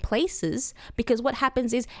things in places because what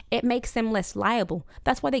happens is it makes them less liable.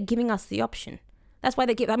 That's why they're giving us the option. That's why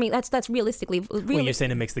they give. I mean, that's realistically. When you're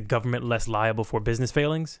saying it makes the government less liable for business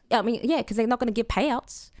failings? I mean, yeah, because they're not going to give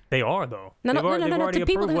payouts. They are though. No. They've already To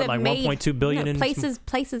people approved, who have made 1.2 billion in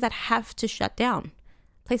places that have to shut down.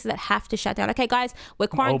 Places that have to shut down. Okay, guys, we're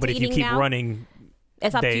quarantining now. Oh, but if you keep running.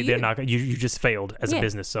 It's up to you. They're not. You just failed as a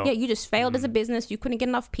business. So you just failed as a business. You couldn't get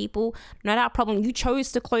enough people. Not our problem. You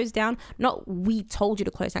chose to close down. Not we told you to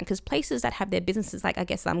close down. Because places that have their businesses, like I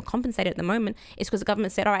guess compensated at the moment, is because the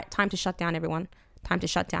government said, "All right, time to shut down, everyone. time to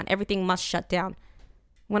shut down. Everything must shut down.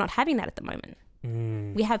 We're not having that at the moment.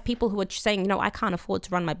 We have people who are saying, I can't afford to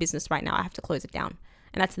run my business right now. I have to close it down.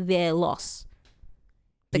 And that's their loss.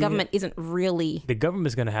 The government isn't really... The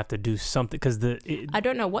government's going to have to do something because I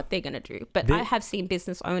don't know what they're going to do, but I have seen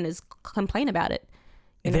business owners complain about it.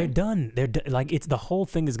 They're done. Like, it's the whole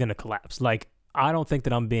thing is going to collapse. Like, I don't think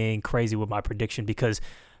that I'm being crazy with my prediction because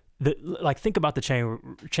think about the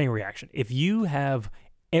chain reaction. If you have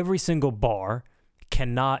every single bar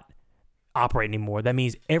cannot operate anymore, that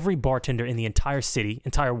means every bartender in the entire city,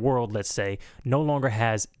 entire world, let's say, no longer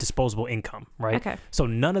has disposable income, right? Okay. So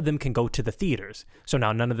none of them can go to the theaters. So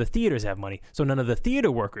now none of the theaters have money. So none of the theater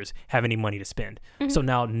workers have any money to spend. So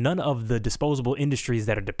now none of the disposable industries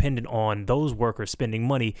that are dependent on those workers spending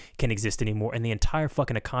money can exist anymore, and the entire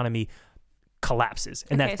fucking economy collapses.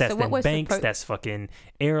 And that's then banks, that's fucking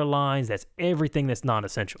airlines, that's everything that's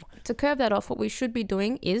non-essential. To curb that off, what we should be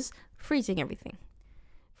doing is freezing everything.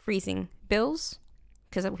 Freezing bills,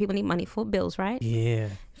 because people need money for bills, right? Yeah.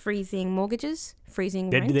 Freezing mortgages, freezing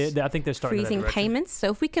rents. I think they're starting freezing that payments. So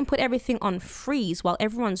if we can put everything on freeze while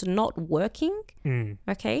everyone's not working,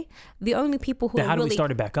 okay, the only people who how do we start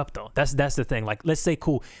it back up though? That's the thing. Like, let's say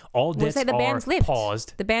cool, all debts are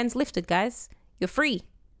paused. The ban's lifted, guys. You're free.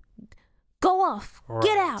 Go off. Right.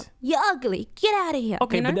 Get out. You're ugly. Get out of here.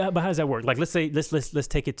 Okay, but how does that work? Like, let's say let's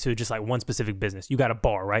take it to just like one specific business. You got a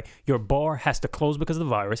bar, right? Your bar has to close because of the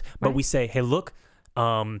virus, but we say, hey, look,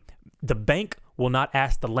 the bank will not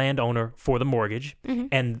ask the landowner for the mortgage,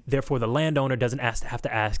 and therefore the landowner doesn't have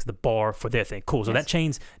to ask the bar for their thing. Cool. So that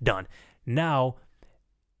chain's done. Now,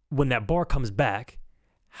 when that bar comes back,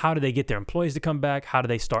 how do they get their employees to come back? How do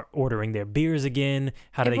they start ordering their beers again?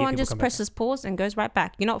 How do Everyone they get just presses pause and goes right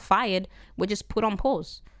back. You're not fired. We're just put on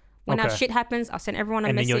pause. When our shit happens, I'll send everyone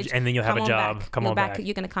a message. And then you'll have a job. Come on back.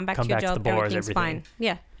 You're going to come back to your job. Everything's fine.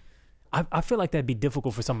 Yeah. I feel like that'd be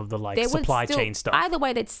difficult for some of the supply chain stuff. Either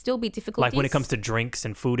way, there'd still be difficulties. Like when it comes to drinks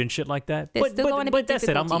and food and shit like that. But that's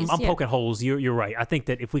it. I'm poking holes. You're right. I think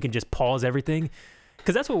that if we can just pause everything,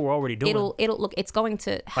 because that's what we're already doing. It'll look. It's going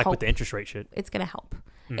to help. Like with the interest rate shit. It's going to help.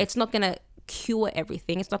 It's not going to cure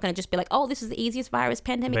everything. It's not going to just be like, oh, this is the easiest virus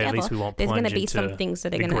pandemic ever. At least we won't There's going to be some things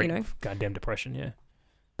that are going to, goddamn depression, yeah.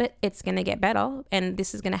 But it's going to get better, and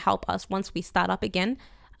this is going to help us once we start up again,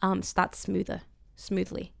 start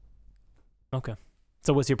smoothly. Okay.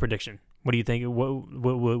 So what's your prediction? What do you think?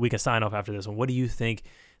 What we can sign off after this one. What do you think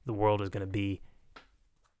the world is going to be?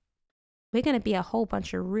 We're going to be a whole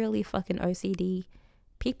bunch of really fucking OCD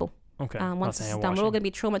people. Okay. Once this is done, we're all going to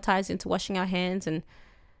be traumatized into washing our hands and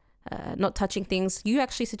not touching things. You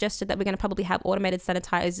actually suggested that we're going to probably have automated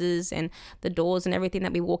sanitizers, and the doors and everything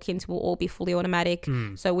that we walk into will all be fully automatic.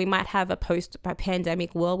 So we might have a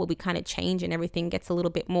post-pandemic world where we kind of change and everything gets a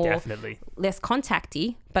little bit more less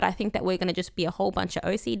contacty. But I think that we're going to just be a whole bunch of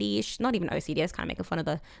OCD-ish, not even OCD. I was kind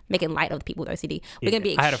of making light of the people with OCD. We're going to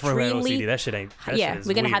be extremely... I had a friend with OCD. That shit ain't...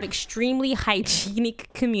 we're going to have extremely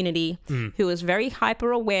hygienic community who is very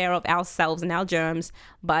hyper aware of ourselves and our germs,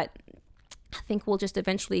 but I think we'll just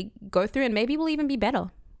eventually go through, and maybe we'll even be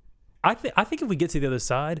better. I think if we get to the other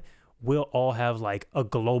side, we'll all have like a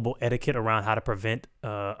global etiquette around how to prevent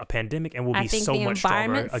a pandemic, and we'll be so much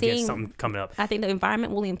stronger against something coming up. I think the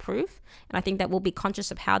environment will improve, and I think that we'll be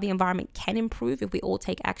conscious of how the environment can improve if we all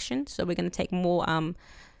take action. So we're going to take more...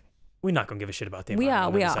 We're not going to give a shit about the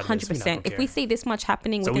environment. We are 100%. If we see this much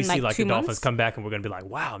happening within like 2 months... So we see like the dolphins come back and we're going to be like,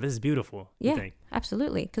 wow, this is beautiful. Yeah,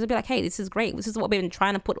 absolutely. Because it'll be like, hey, this is great. This is what we've been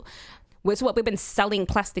trying to put... This is what we've been selling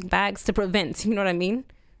plastic bags to prevent. You know what I mean?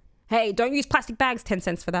 Hey, don't use plastic bags. 10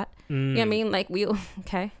 cents for that. You know what I mean? Like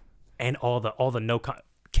okay. And all the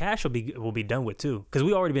cash will be done with too, because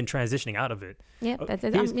we already been transitioning out of it. Yeah,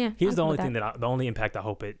 here's the only thing the only impact I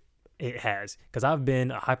hope it has, because I've been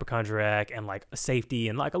a hypochondriac and like a safety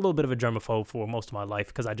and like a little bit of a germaphobe for most of my life,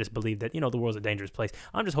 because I just believe that, the world's a dangerous place.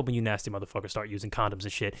 I'm just hoping you nasty motherfuckers start using condoms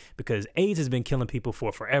and shit, because AIDS has been killing people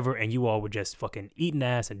for forever, and you all were just fucking eating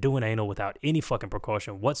ass and doing anal without any fucking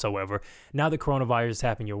precaution whatsoever. Now that coronavirus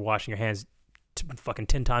happened, you're washing your hands fucking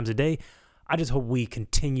 10 times a day. I just hope we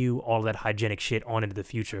continue all of that hygienic shit on into the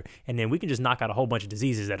future, and then we can just knock out a whole bunch of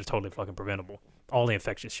diseases that are totally fucking preventable. All the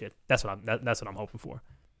infectious shit. That's what I'm hoping for.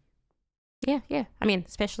 Yeah. I mean,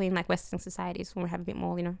 especially in like Western societies when we have a bit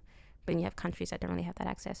more, but you have countries that don't really have that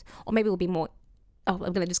access. Or maybe it will be more, I'm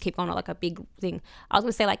going to just keep going on like a big thing. I was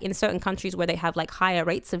going to say like in certain countries where they have like higher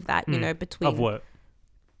rates of that, between... Of what?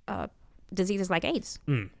 Diseases like AIDS.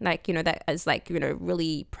 Like, that is like,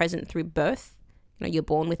 really present through birth. You're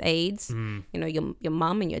born with AIDS. Your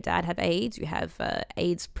mum and your dad have AIDS. You have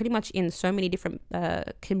AIDS pretty much in so many different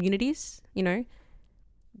communities,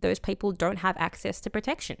 Those people don't have access to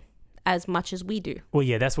protection. as much as we do. Well,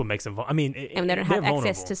 yeah, that's what makes them. I mean, and they don't have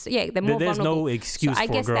access to. They're more There's vulnerable. no excuse So I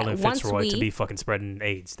for a guess girl that in once Fitzroy to we- be fucking spreading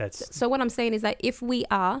AIDS. That's So what I'm saying is that if we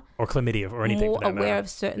are or chlamydia or anything more for that aware matter. of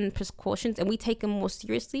certain precautions and we take them more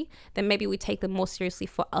seriously, then maybe we take them more seriously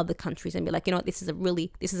for other countries and be like, you know what, this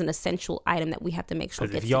is an essential item that we have to make sure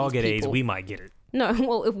Because gets if to y'all these get AIDS, people. we might get it. No,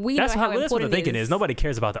 well, if we That's know how that's what important the thinking it is. Nobody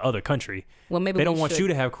cares about the other country. Well, maybe They don't we want should. you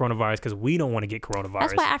to have coronavirus because we don't want to get coronavirus.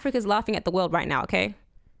 That's why Africa's laughing at the world right now. Okay,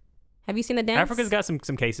 have you seen the dance? Africa's got some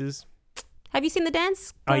cases. Have you seen the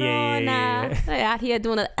dance? Oh, yeah. Corona. They're out here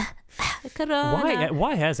doing a corona.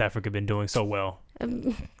 Why has Africa been doing so well?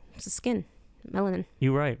 It's the skin, melanin.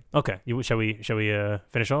 You're right. Okay. Shall we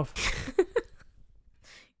finish off?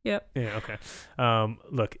 Yep. Yeah, okay.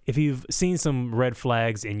 Look, if you've seen some red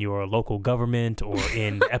flags in your local government or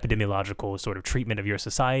in the epidemiological sort of treatment of your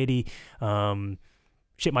society,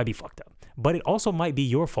 shit might be fucked up. But it also might be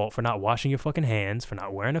your fault for not washing your fucking hands, for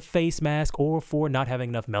not wearing a face mask, or for not having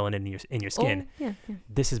enough melanin in your skin. Yeah.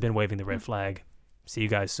 This has been Waving the Red Flag. See you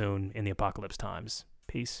guys soon in the apocalypse times.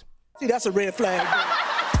 Peace. See, that's a red flag.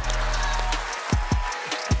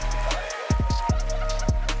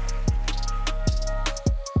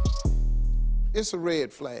 It's a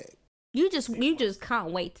red flag. You just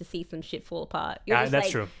can't wait to see some shit fall apart. You're just That's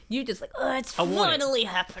like, true. You just like, oh, it's I want it. finally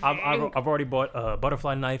happening. I've already bought a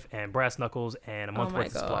butterfly knife and brass knuckles and a month Oh my worth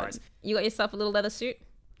of god! supplies. You got yourself a little leather suit.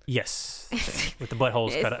 Yes, with the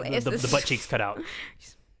buttholes cut out, the butt cheeks cut out,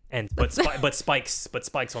 and but spikes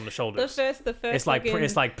on the The shoulders. first It's like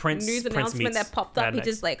Prince news Prince announcement meets that popped up. Mad He Max.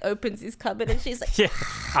 just like opens his cupboard and she's like, Yeah,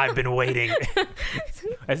 I've been waiting.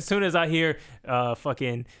 As soon as I hear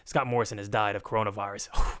fucking Scott Morrison has died of coronavirus,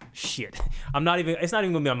 oh, shit. It's not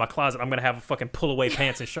even gonna be on my closet. I'm gonna have a fucking pull away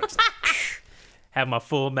pants and shirts. Have my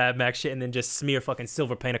full Mad Max shit and then just smear fucking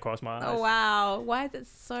silver paint across my eyes. oh wow, why is it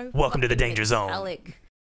so? Welcome to the fucking danger zone. metallic?